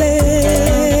quiero ver.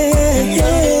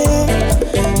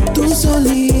 Tú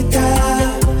solita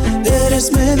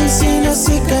eres medicina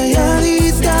así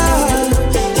calladita,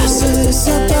 hace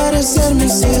desaparecer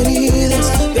mis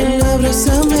heridas. Ven,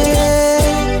 abrázame,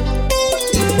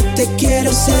 te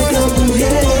quiero ser la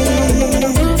mujer.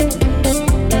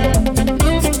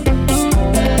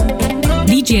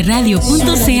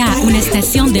 DJRadio.ca, una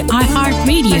estación de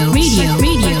iHeartRadio.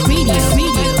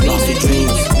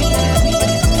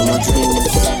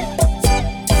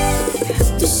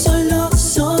 Tú solo,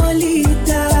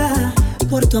 solita,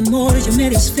 por tu amor yo me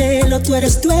desvelo. Tú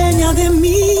eres dueña de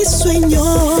mis sueños.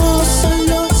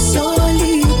 Solo,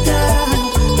 solita,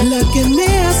 la que me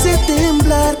hace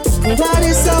temblar, probar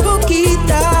esa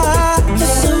boquita. Tú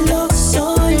solo,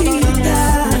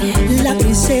 solita, la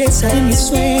princesa de mis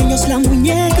sueños, la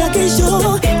muñeca que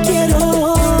yo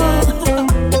quiero.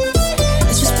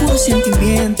 Eso es puro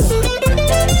sentimiento.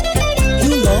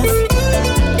 You love.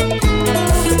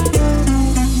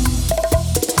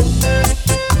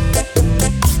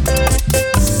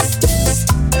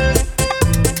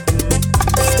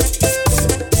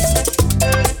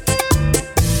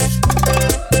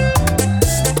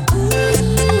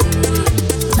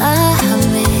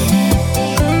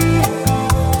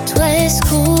 Tu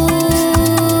escudo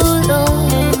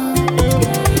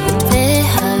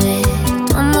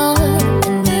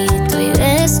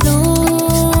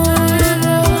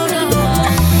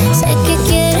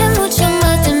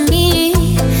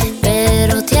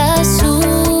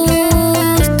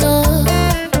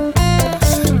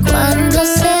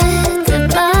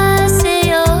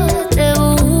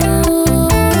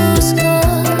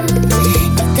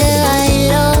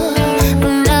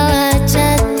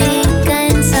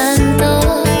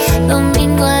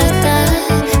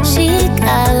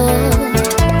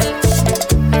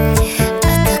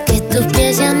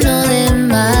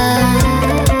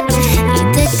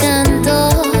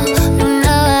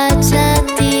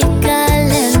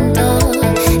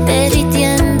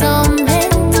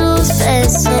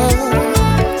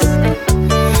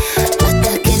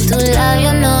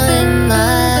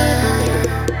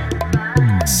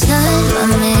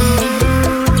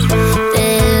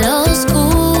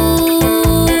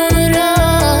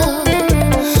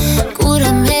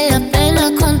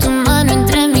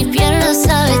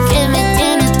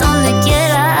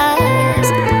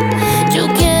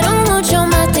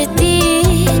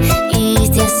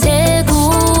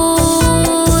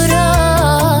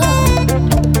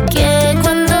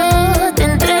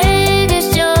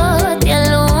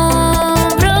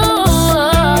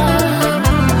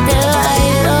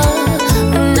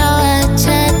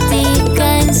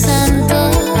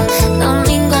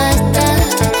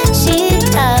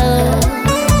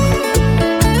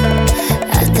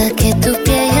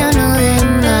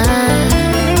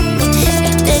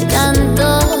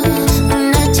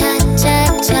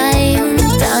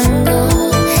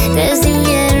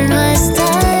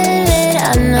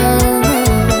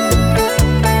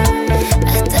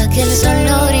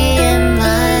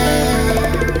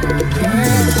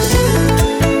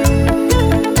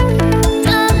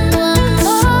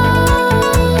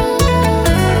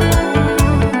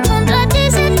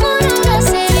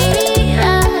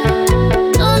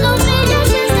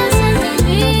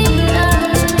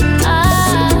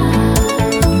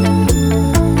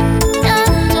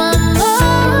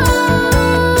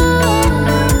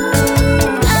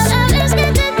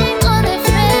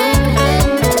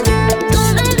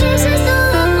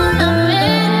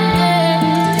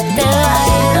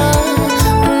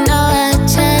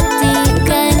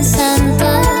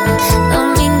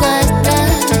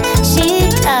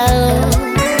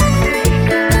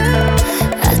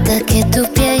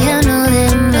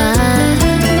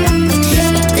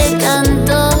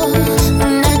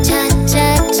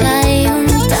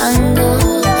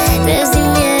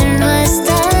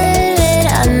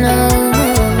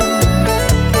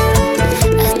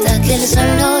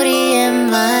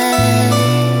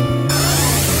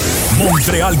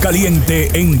Caliente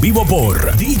en vivo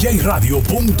por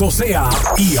djradio.ca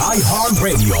y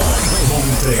iHeartRadio.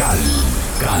 Montreal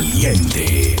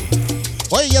Caliente.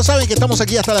 Oye, ya saben que estamos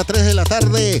aquí hasta las 3 de la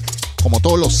tarde, como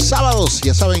todos los sábados.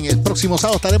 Ya saben, el próximo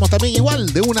sábado estaremos también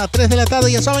igual, de 1 a 3 de la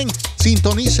tarde. Ya saben,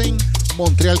 sintonicen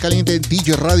Montreal Caliente en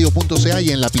djradio.ca y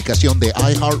en la aplicación de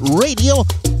iHeartRadio.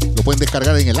 Lo pueden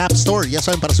descargar en el App Store, ya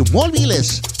saben, para sus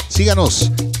móviles.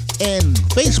 Síganos en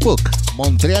Facebook,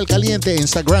 Montreal Caliente,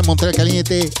 Instagram, Montreal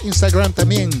Caliente, Instagram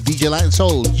también, DJ Latin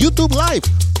Soul, YouTube Live,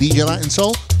 DJ Latin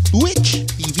Soul, Twitch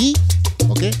TV,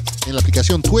 ¿ok? En la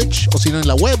aplicación Twitch o si no en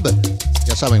la web,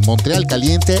 ya saben, Montreal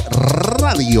Caliente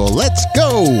Radio. ¡Let's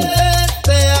go!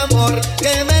 Este amor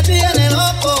que me tiene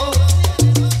loco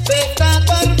se está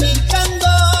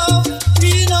atormentando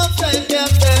y no sé qué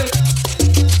hacer.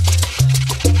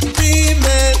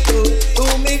 Dime tú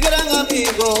mi gran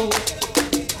amigo,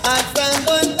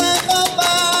 hacendo esta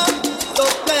copa, lo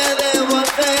que debo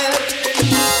hacer.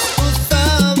 Tú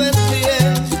sabes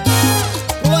bien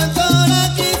cuánto la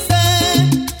quise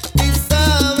y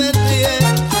sabes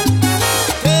bien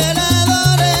que la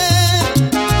adoré.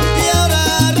 Y ahora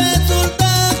resulta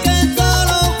que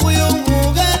solo fui un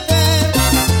juguete.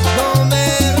 No me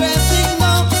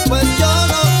resigno, pues yo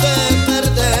no sé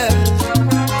perder.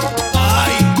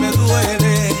 Ay, me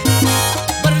duele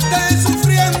verte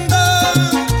sufriendo.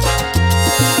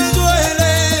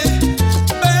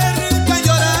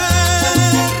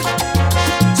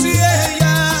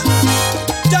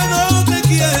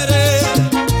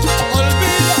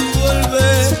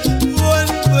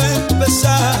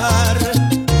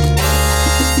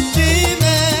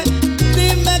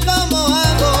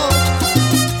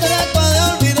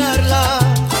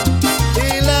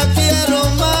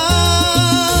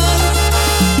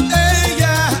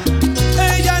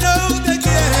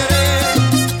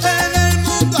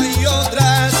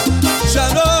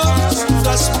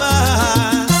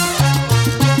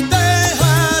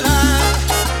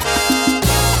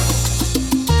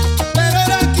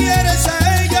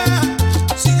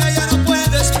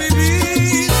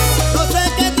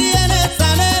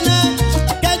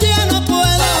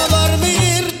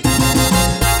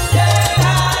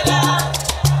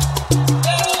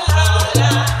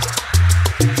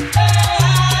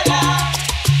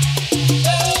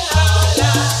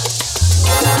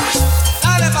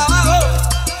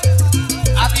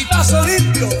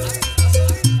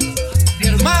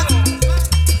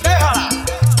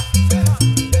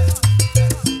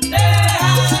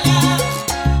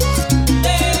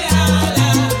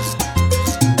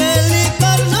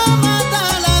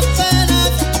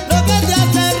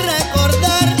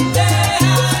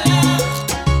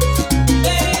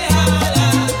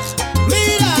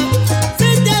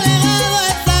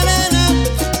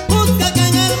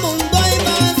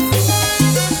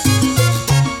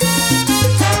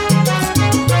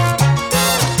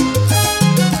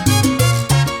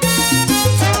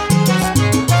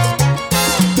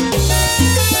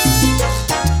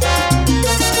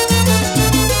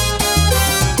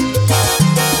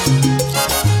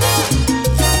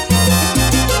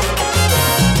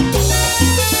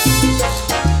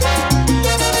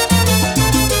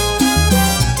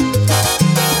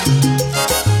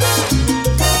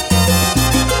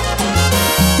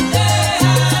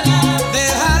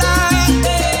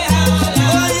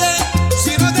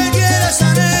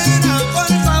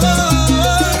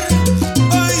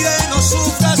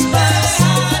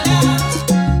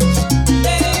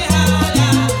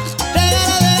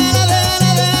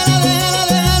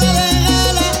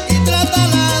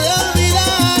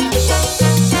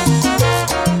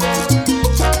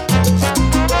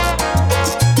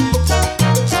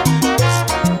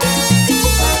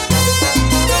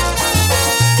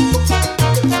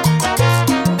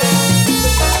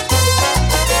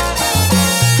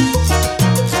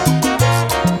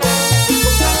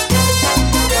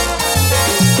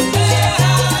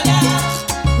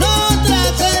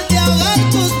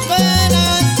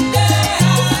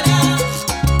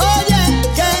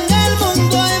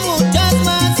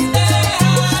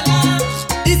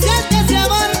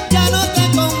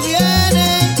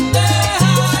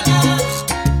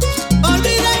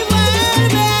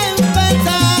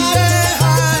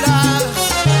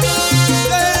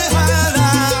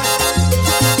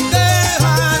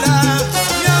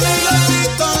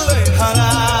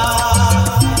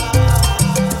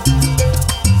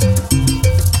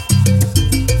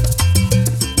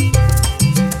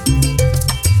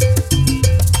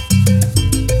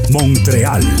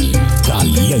 Montreal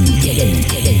Caliente.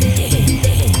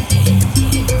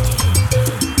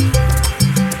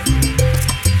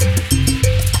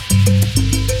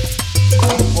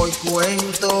 Hoy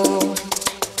cuento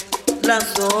las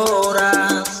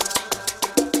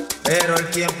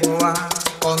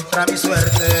contra mi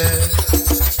suerte.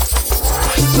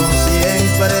 Son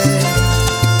siempre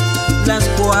las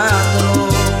 4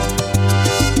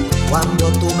 cuando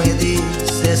tú me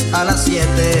dices a las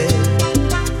 7.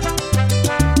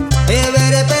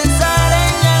 Deberé pensar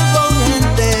en algo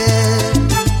urgente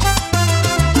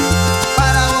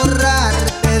para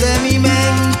borrarte de mi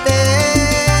mente.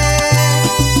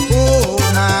 1,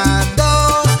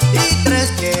 2 y 3,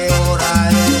 ¿qué hora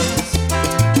es?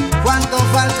 ¿Cuánto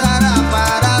faltará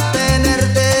para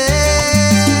tenerte?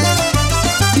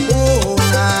 1,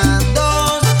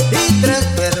 2 y 3,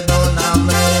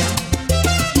 perdóname,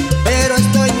 pero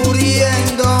estoy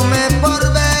muriéndome por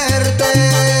verte.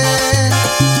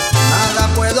 Nada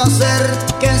puedo hacer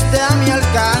que esté a mi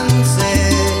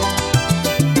alcance,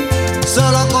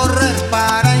 solo correr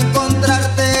para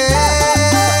encontrarte.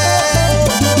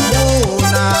 1,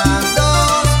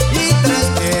 2 y 3,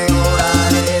 ¿qué hora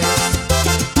es?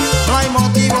 No hay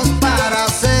motivos para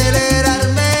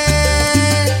acelerarme.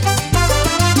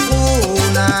 1,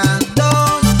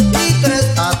 2 y 3,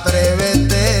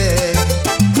 atrévete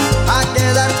a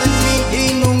quedarte en mí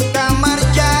y nunca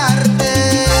marcharte.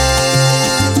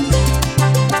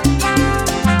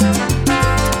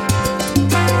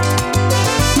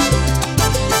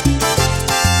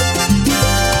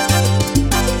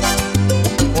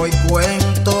 Hoy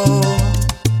cuento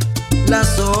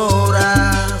las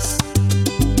horas,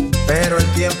 pero el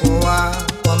tiempo va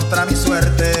contra mi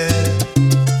suerte.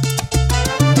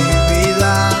 Mi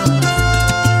vida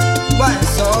va en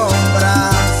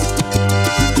sombras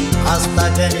hasta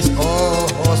que mis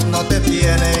ojos no te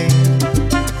tienen.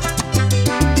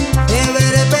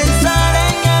 Deberé pensar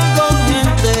en algo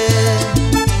urgente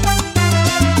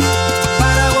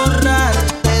para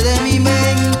borrarte de mi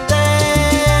mente.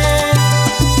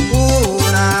 1,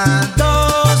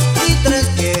 2 y 3,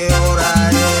 ¿qué hora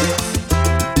es?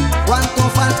 ¿Cuánto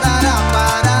faltará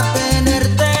para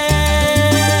tenerte?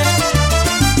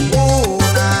 1,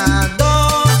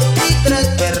 2 y 3,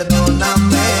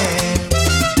 perdóname,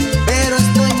 pero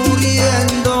estoy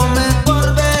muriéndome por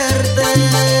verte.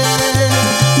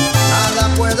 Nada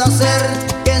puedo hacer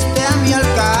que esté a mi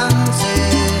alcance,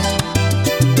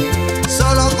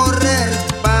 solo correr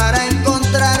para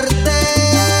encontrarte.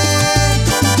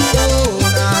 1,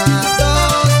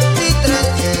 2 y 3,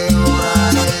 ¿qué hora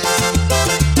es?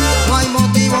 No hay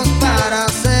motivos para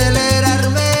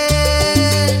acelerarme.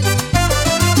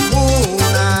 1,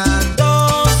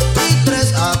 2 y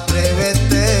 3,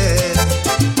 atrévete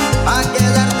a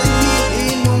quedarte en mí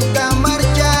y nunca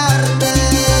marcharte.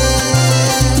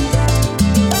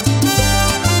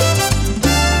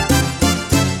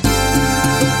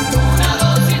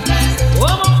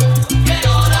 ¿Cómo? ¿Qué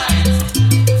hora es?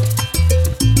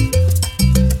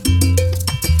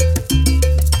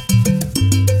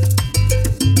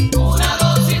 Una,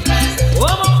 dos y tres.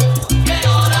 ¿Cómo? ¿Qué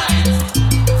hora es?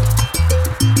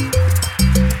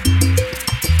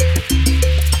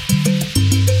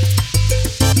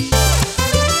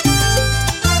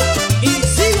 Y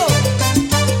sigo.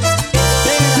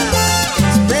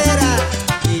 Espera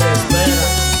y espera.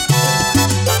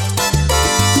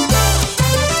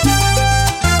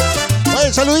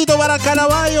 Un saludito para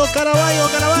Caraballo,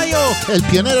 el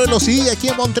pionero de los CD aquí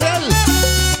en Montreal.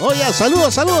 Oye,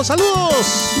 saludos. Una,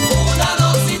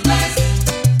 dos y tres.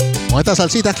 Con estas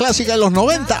salsitas clásicas de los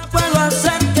 90. Puedo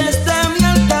hacer que esté a mi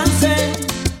alcance,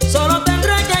 solo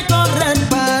tendré que correr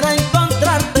para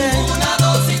encontrarte. Una,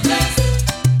 dos y tres.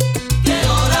 ¿Qué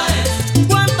hora es?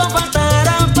 ¿Cuánto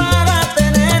faltará para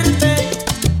tenerte?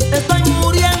 Estoy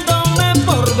muriéndome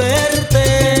por verte.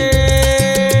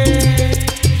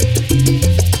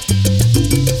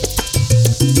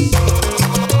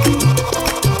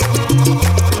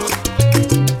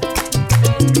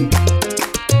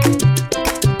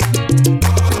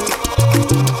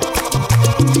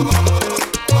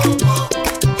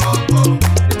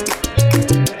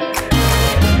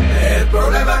 El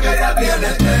problema que ella tiene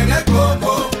está en el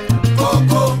coco,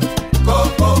 coco,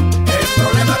 coco. El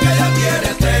problema que ella tiene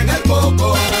está en el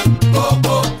coco,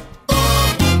 coco.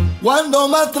 Cuando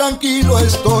más tranquilo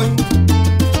estoy,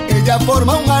 ella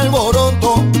forma un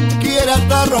alboroto, quiere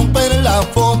hasta romper la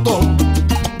foto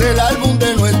del álbum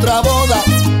de nuestra boda.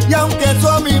 Y aunque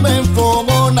eso a mí me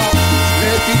enfomona,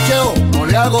 le picheo, no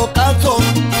le hago caso,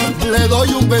 le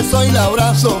doy un beso y la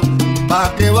abrazo,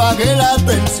 pa' que baje la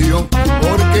tensión,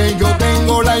 porque yo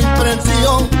tengo la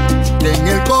impresión que en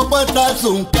el coco está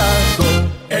un caso.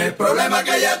 El problema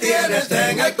que ella tiene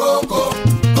está en el coco,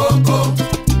 coco,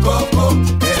 coco.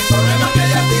 El problema que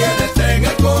ella tiene está en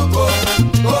el coco,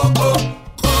 coco,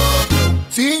 coco.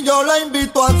 Si yo la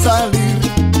invito a salir,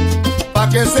 pa'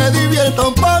 que se divierta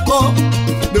un poco,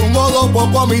 de un modo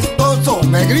poco amistoso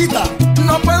me grita,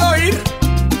 no puedo ir.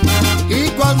 Y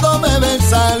cuando me ven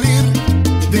salir,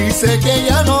 dice que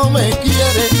ya no me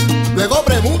quiere. Luego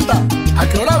pregunta, ¿a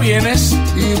qué hora vienes?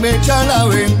 Y me echa la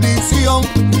bendición.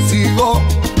 Sigo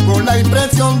con la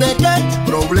impresión de que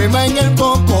problema en el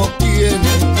coco tiene.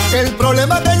 El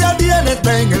problema que ella tiene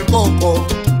está en el coco.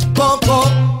 Coco.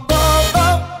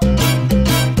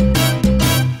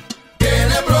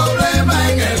 Tiene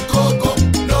problema en el coco,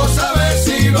 no sabe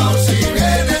si va o si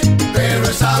viene, pero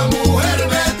esa mujer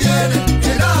me tiene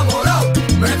enamorado,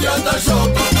 me dio hasta el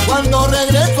soco. Cuando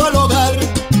regreso al hogar,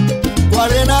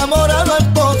 cual enamorado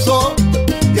esposo,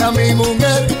 y a mi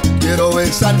mujer quiero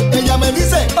besar. Ella me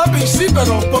dice, papi, sí,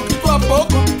 pero poquito a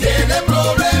poco. Tiene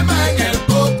problema en el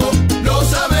coco, no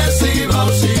sabe si va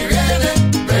o si viene,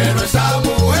 pero esa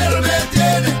mujer me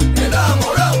tiene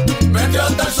enamorado, me dio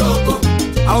hasta el soco.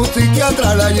 A un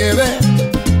psiquiatra la llevé,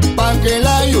 pa' que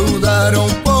la ayudara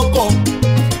un poco.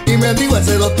 Y me dijo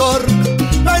ese doctor,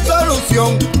 no hay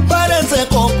solución para ese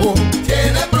coco.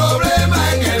 Tiene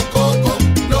problema en el coco,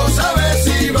 no sabe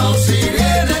si va o si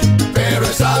viene, pero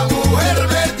esa mujer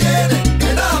me tiene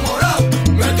enamorado,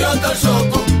 me dio hasta el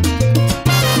soco.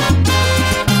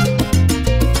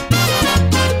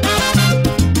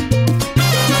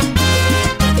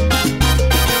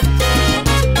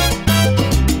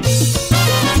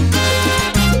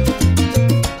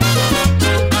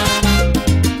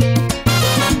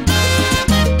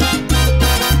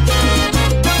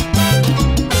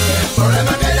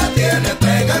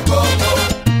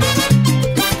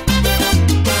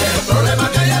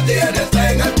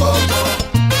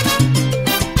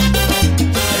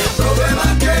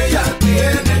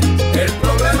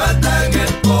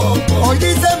 Hoy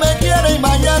dice me quiere y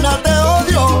mañana te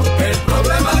odio. El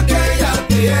problema que ella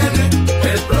tiene,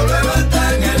 el problema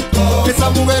está en el coco. Esa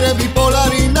mujer es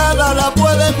bipolar y nada la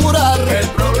puede curar. El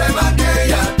problema que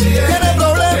ella tiene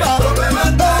problema. El problema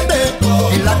está en el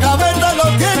coco. En la cabeza lo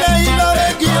tiene y no me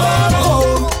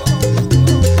equivoco.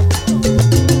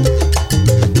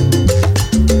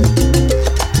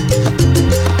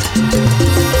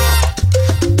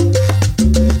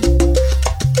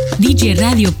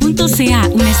 DJRadio.ca,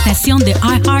 una estación de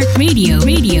iHeartRadio.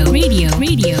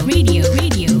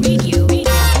 Radio.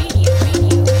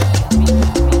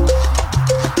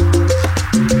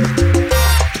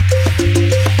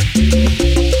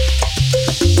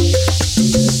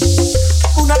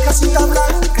 Una casita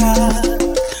blanca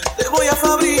te voy a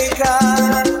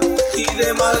fabricar y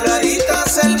de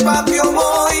margaritas el patio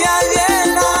voy a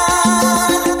llenar.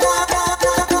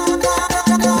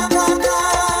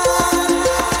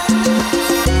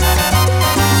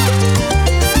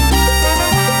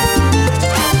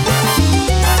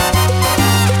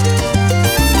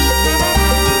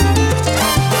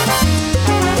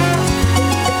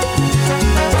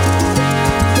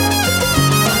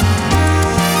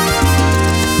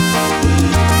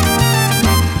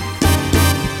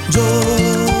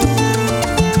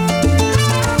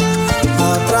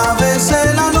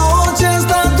 Atravesé la noche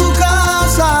hasta tu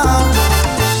casa,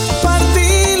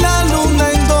 partí la luna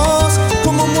en dos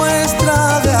como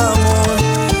muestra de amor,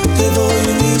 te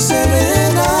doy mi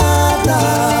serenata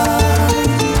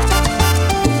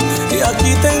y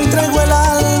aquí te entrego el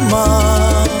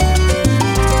alma,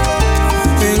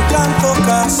 en canto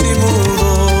casi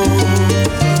mudo,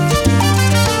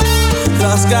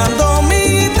 rasgando mi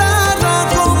guitarra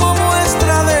como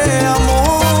muestra de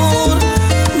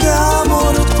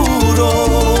amor puro,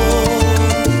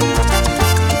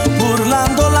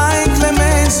 burlando la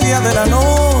inclemencia de la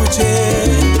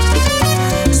noche,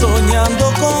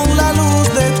 soñando con la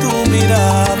luz de tu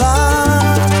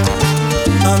mirada,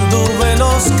 anduve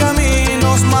los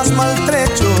caminos más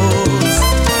maltrechos,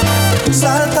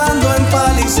 saltando en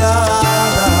palizadas.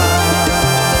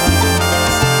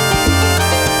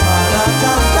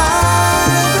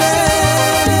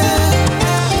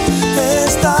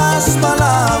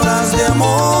 Palabras de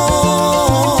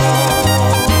amor.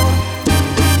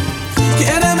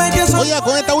 Oye,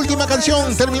 con esta última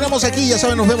canción terminamos aquí. Ya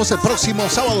saben, nos vemos el próximo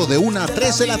sábado de 1 a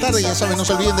 3 de la tarde. Ya saben, no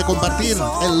se olviden de compartir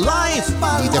el live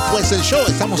y después del show.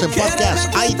 Estamos en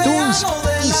podcast, iTunes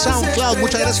y SoundCloud.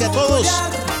 Muchas gracias a todos.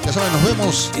 Ya saben, nos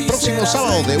vemos el próximo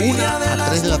sábado de 1 a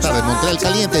 3 de la tarde. Montreal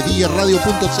Caliente,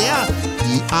 DJRadio.ca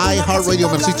et iHeartRadio.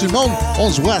 Merci tout le monde.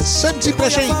 On se voit samedi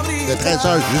prochain de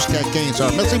 13h jusqu'à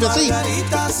 15h. Merci, merci.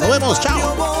 Nos vemos.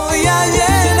 Ciao. Voy a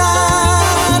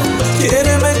llenar.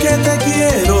 Quiéreme que te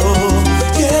quiero,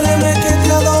 quiéreme que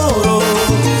te adoro.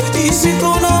 Y si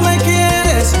tú no me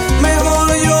quieres,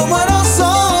 mejor yo muero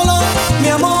solo. Mi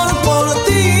amor por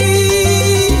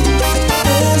ti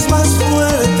es más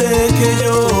fuerte que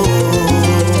yo.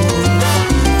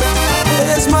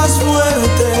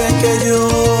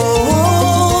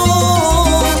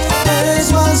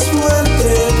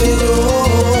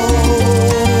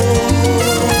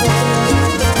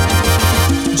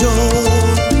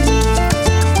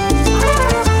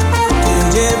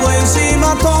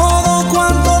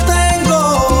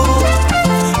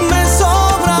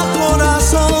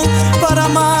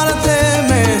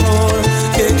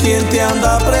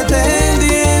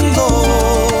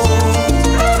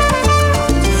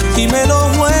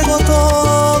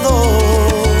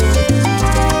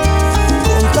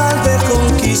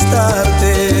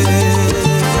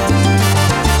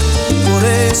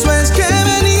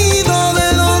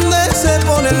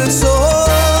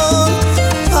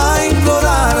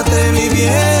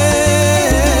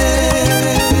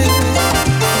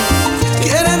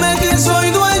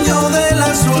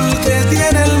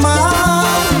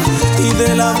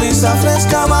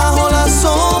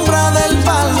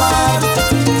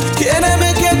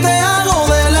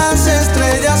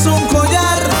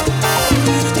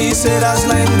 serás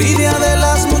la envidia de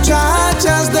las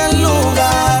muchachas del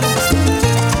lugar.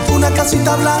 Una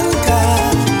casita blanca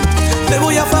te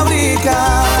voy a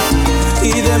fabricar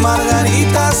y de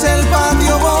margaritas el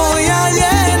patio voy a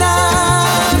llenar.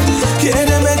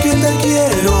 Quiéreme que te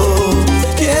quiero,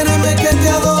 quiéreme que te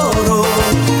adoro.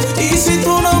 Y si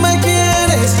tú no me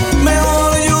quieres,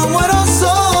 mejor yo muero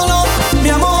solo. Mi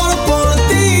amor por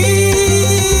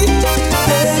ti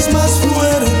es más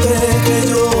fuerte que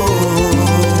yo.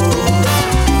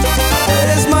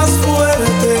 Es más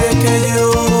fuerte que yo.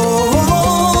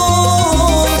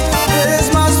 Es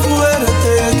más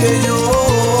fuerte que yo.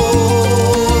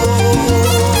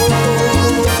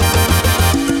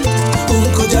 Un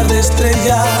collar de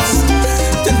estrellas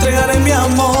te entregaré, mi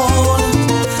amor.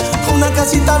 Una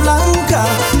casita blanca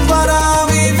para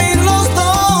vivir los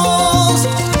dos.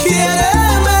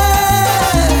 Quiéreme,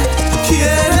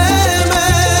 quiéreme,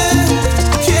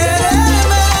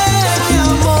 quiéreme, mi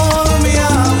amor, mi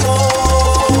amor.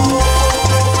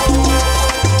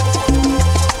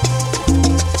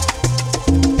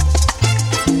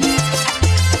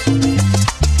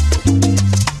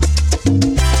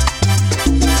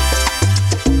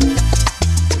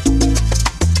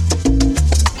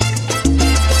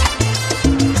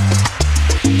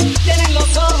 Tienen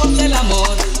los ojos del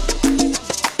amor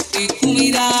y tu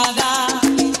mirada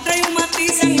trae un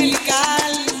matiz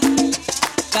angelical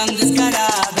tan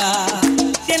descarada.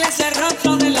 Tiene ese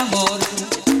rostro del amor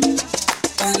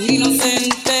tan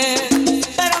inocente,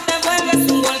 pero te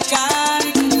vuelves un volcán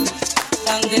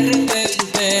tan de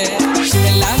repente.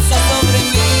 Te lanzas sobre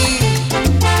mí,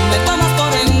 me tomas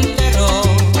por entero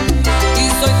y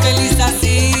soy feliz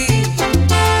así.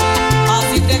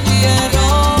 Así te quiero.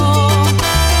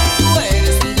 Tú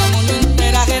eres un demonio en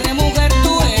traje de mujer.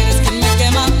 Tú eres quien me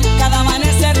quema cada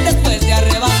amanecer después de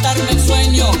arrebatarme el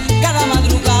sueño cada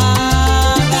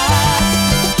madrugada.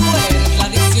 Tú eres la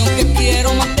adicción que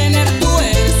quiero mantener. Tú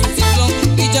eres un ciclón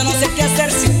y yo no sé qué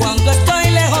hacer si cuando estoy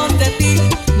lejos de ti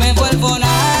me vuelvo nada.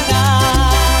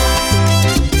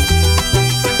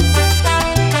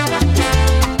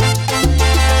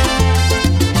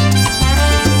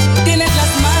 Tienes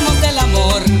las manos del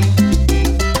amor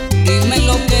y me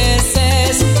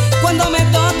enloqueces cuando me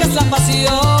tocas la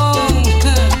pasión.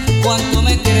 Cuánto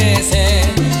me crece.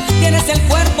 Tienes el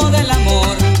cuerpo del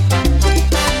amor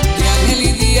de ángel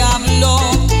y diablo,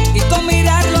 y con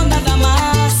mirarlo nada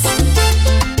más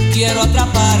quiero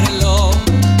atraparlo.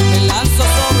 Me lanzo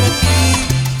sobre ti,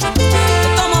 te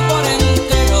tomo por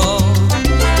entero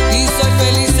y soy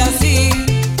feliz así.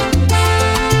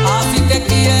 Así te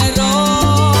quiero.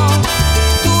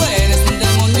 Tú eres un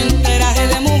demonio en traje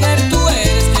de mujer. Tú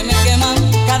eres que me quema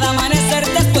cada amanecer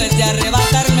después de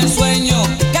arrebatarme el sueño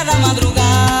cada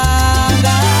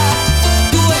madrugada.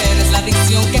 Tú eres la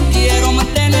adicción que quiero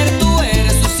mantener. Tú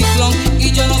eres un ciclón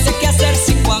y yo no sé qué hacer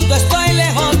si cuando estoy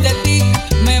lejos de ti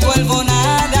me vuelvo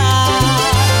nada.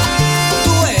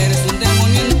 Tú eres un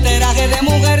demonio en traje de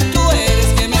mujer. Tú eres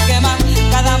que me quema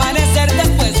cada amanecer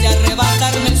después de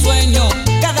arrebatarme el sueño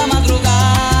cada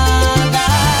madrugada.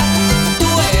 Tú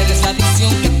eres la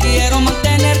adicción que quiero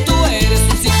mantener. Tú eres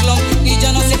un ciclón y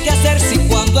yo no sé qué hacer si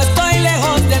cuando estoy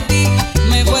lejos de ti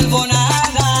me vuelvo nada.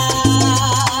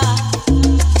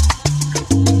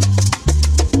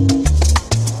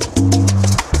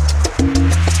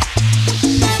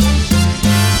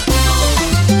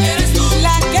 Eres tú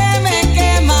la que me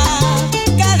quema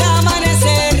cada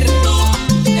amanecer.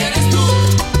 Eres tú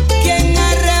quien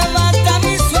arrebata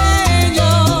mi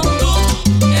sueño.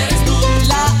 Eres tú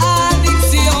la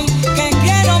adicción que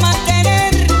quiero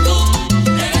mantener.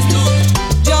 Eres tú.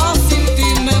 Yo sin ti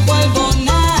me vuelvo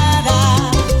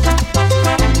nada.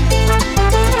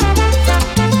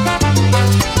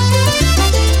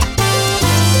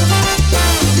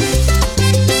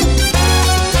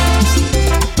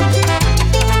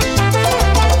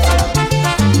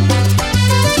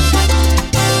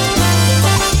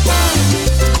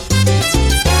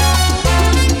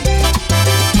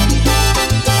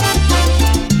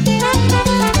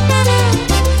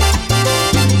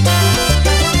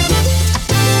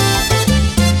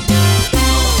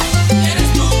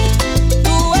 Eres tú.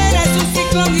 Tú eres un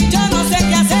ciclón y yo no sé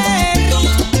qué hacer.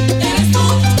 Eres tú.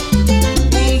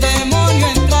 Un demonio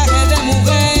en traje de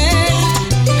mujer.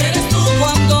 Eres tú.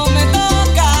 Cuando me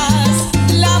tocas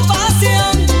la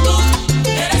pasión.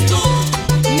 Eres tú.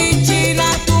 Mi china,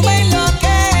 tú me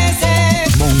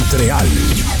enloqueces. Montreal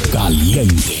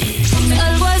Caliente.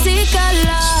 Algo así,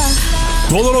 cala.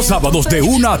 Todos los sábados de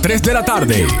 1 a 3 de la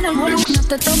tarde. No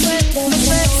te toques.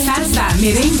 Salsa,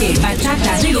 merengue,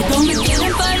 bachata, reggaetón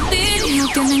Quieren partir y no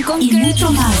tienen con y qué.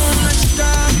 mucho más.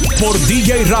 por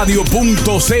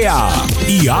djradio.ca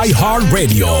y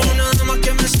iHeartRadio.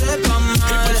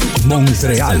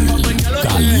 Montreal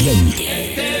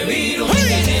Caliente.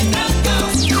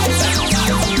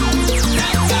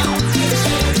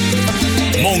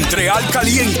 Montreal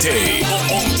Caliente.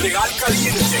 Montreal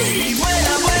Caliente. Y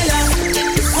vuela, vuela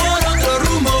por otro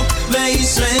rumbo. Ve y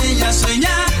sueña,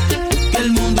 sueña que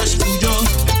el mundo es tuyo.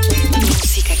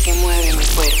 Música que mueve mi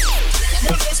cuerpo.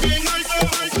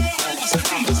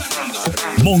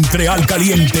 Montreal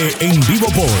Caliente en vivo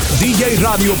por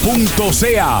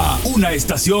djradio.ca, una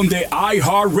estación de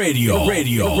iHeartRadio.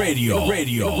 Radio.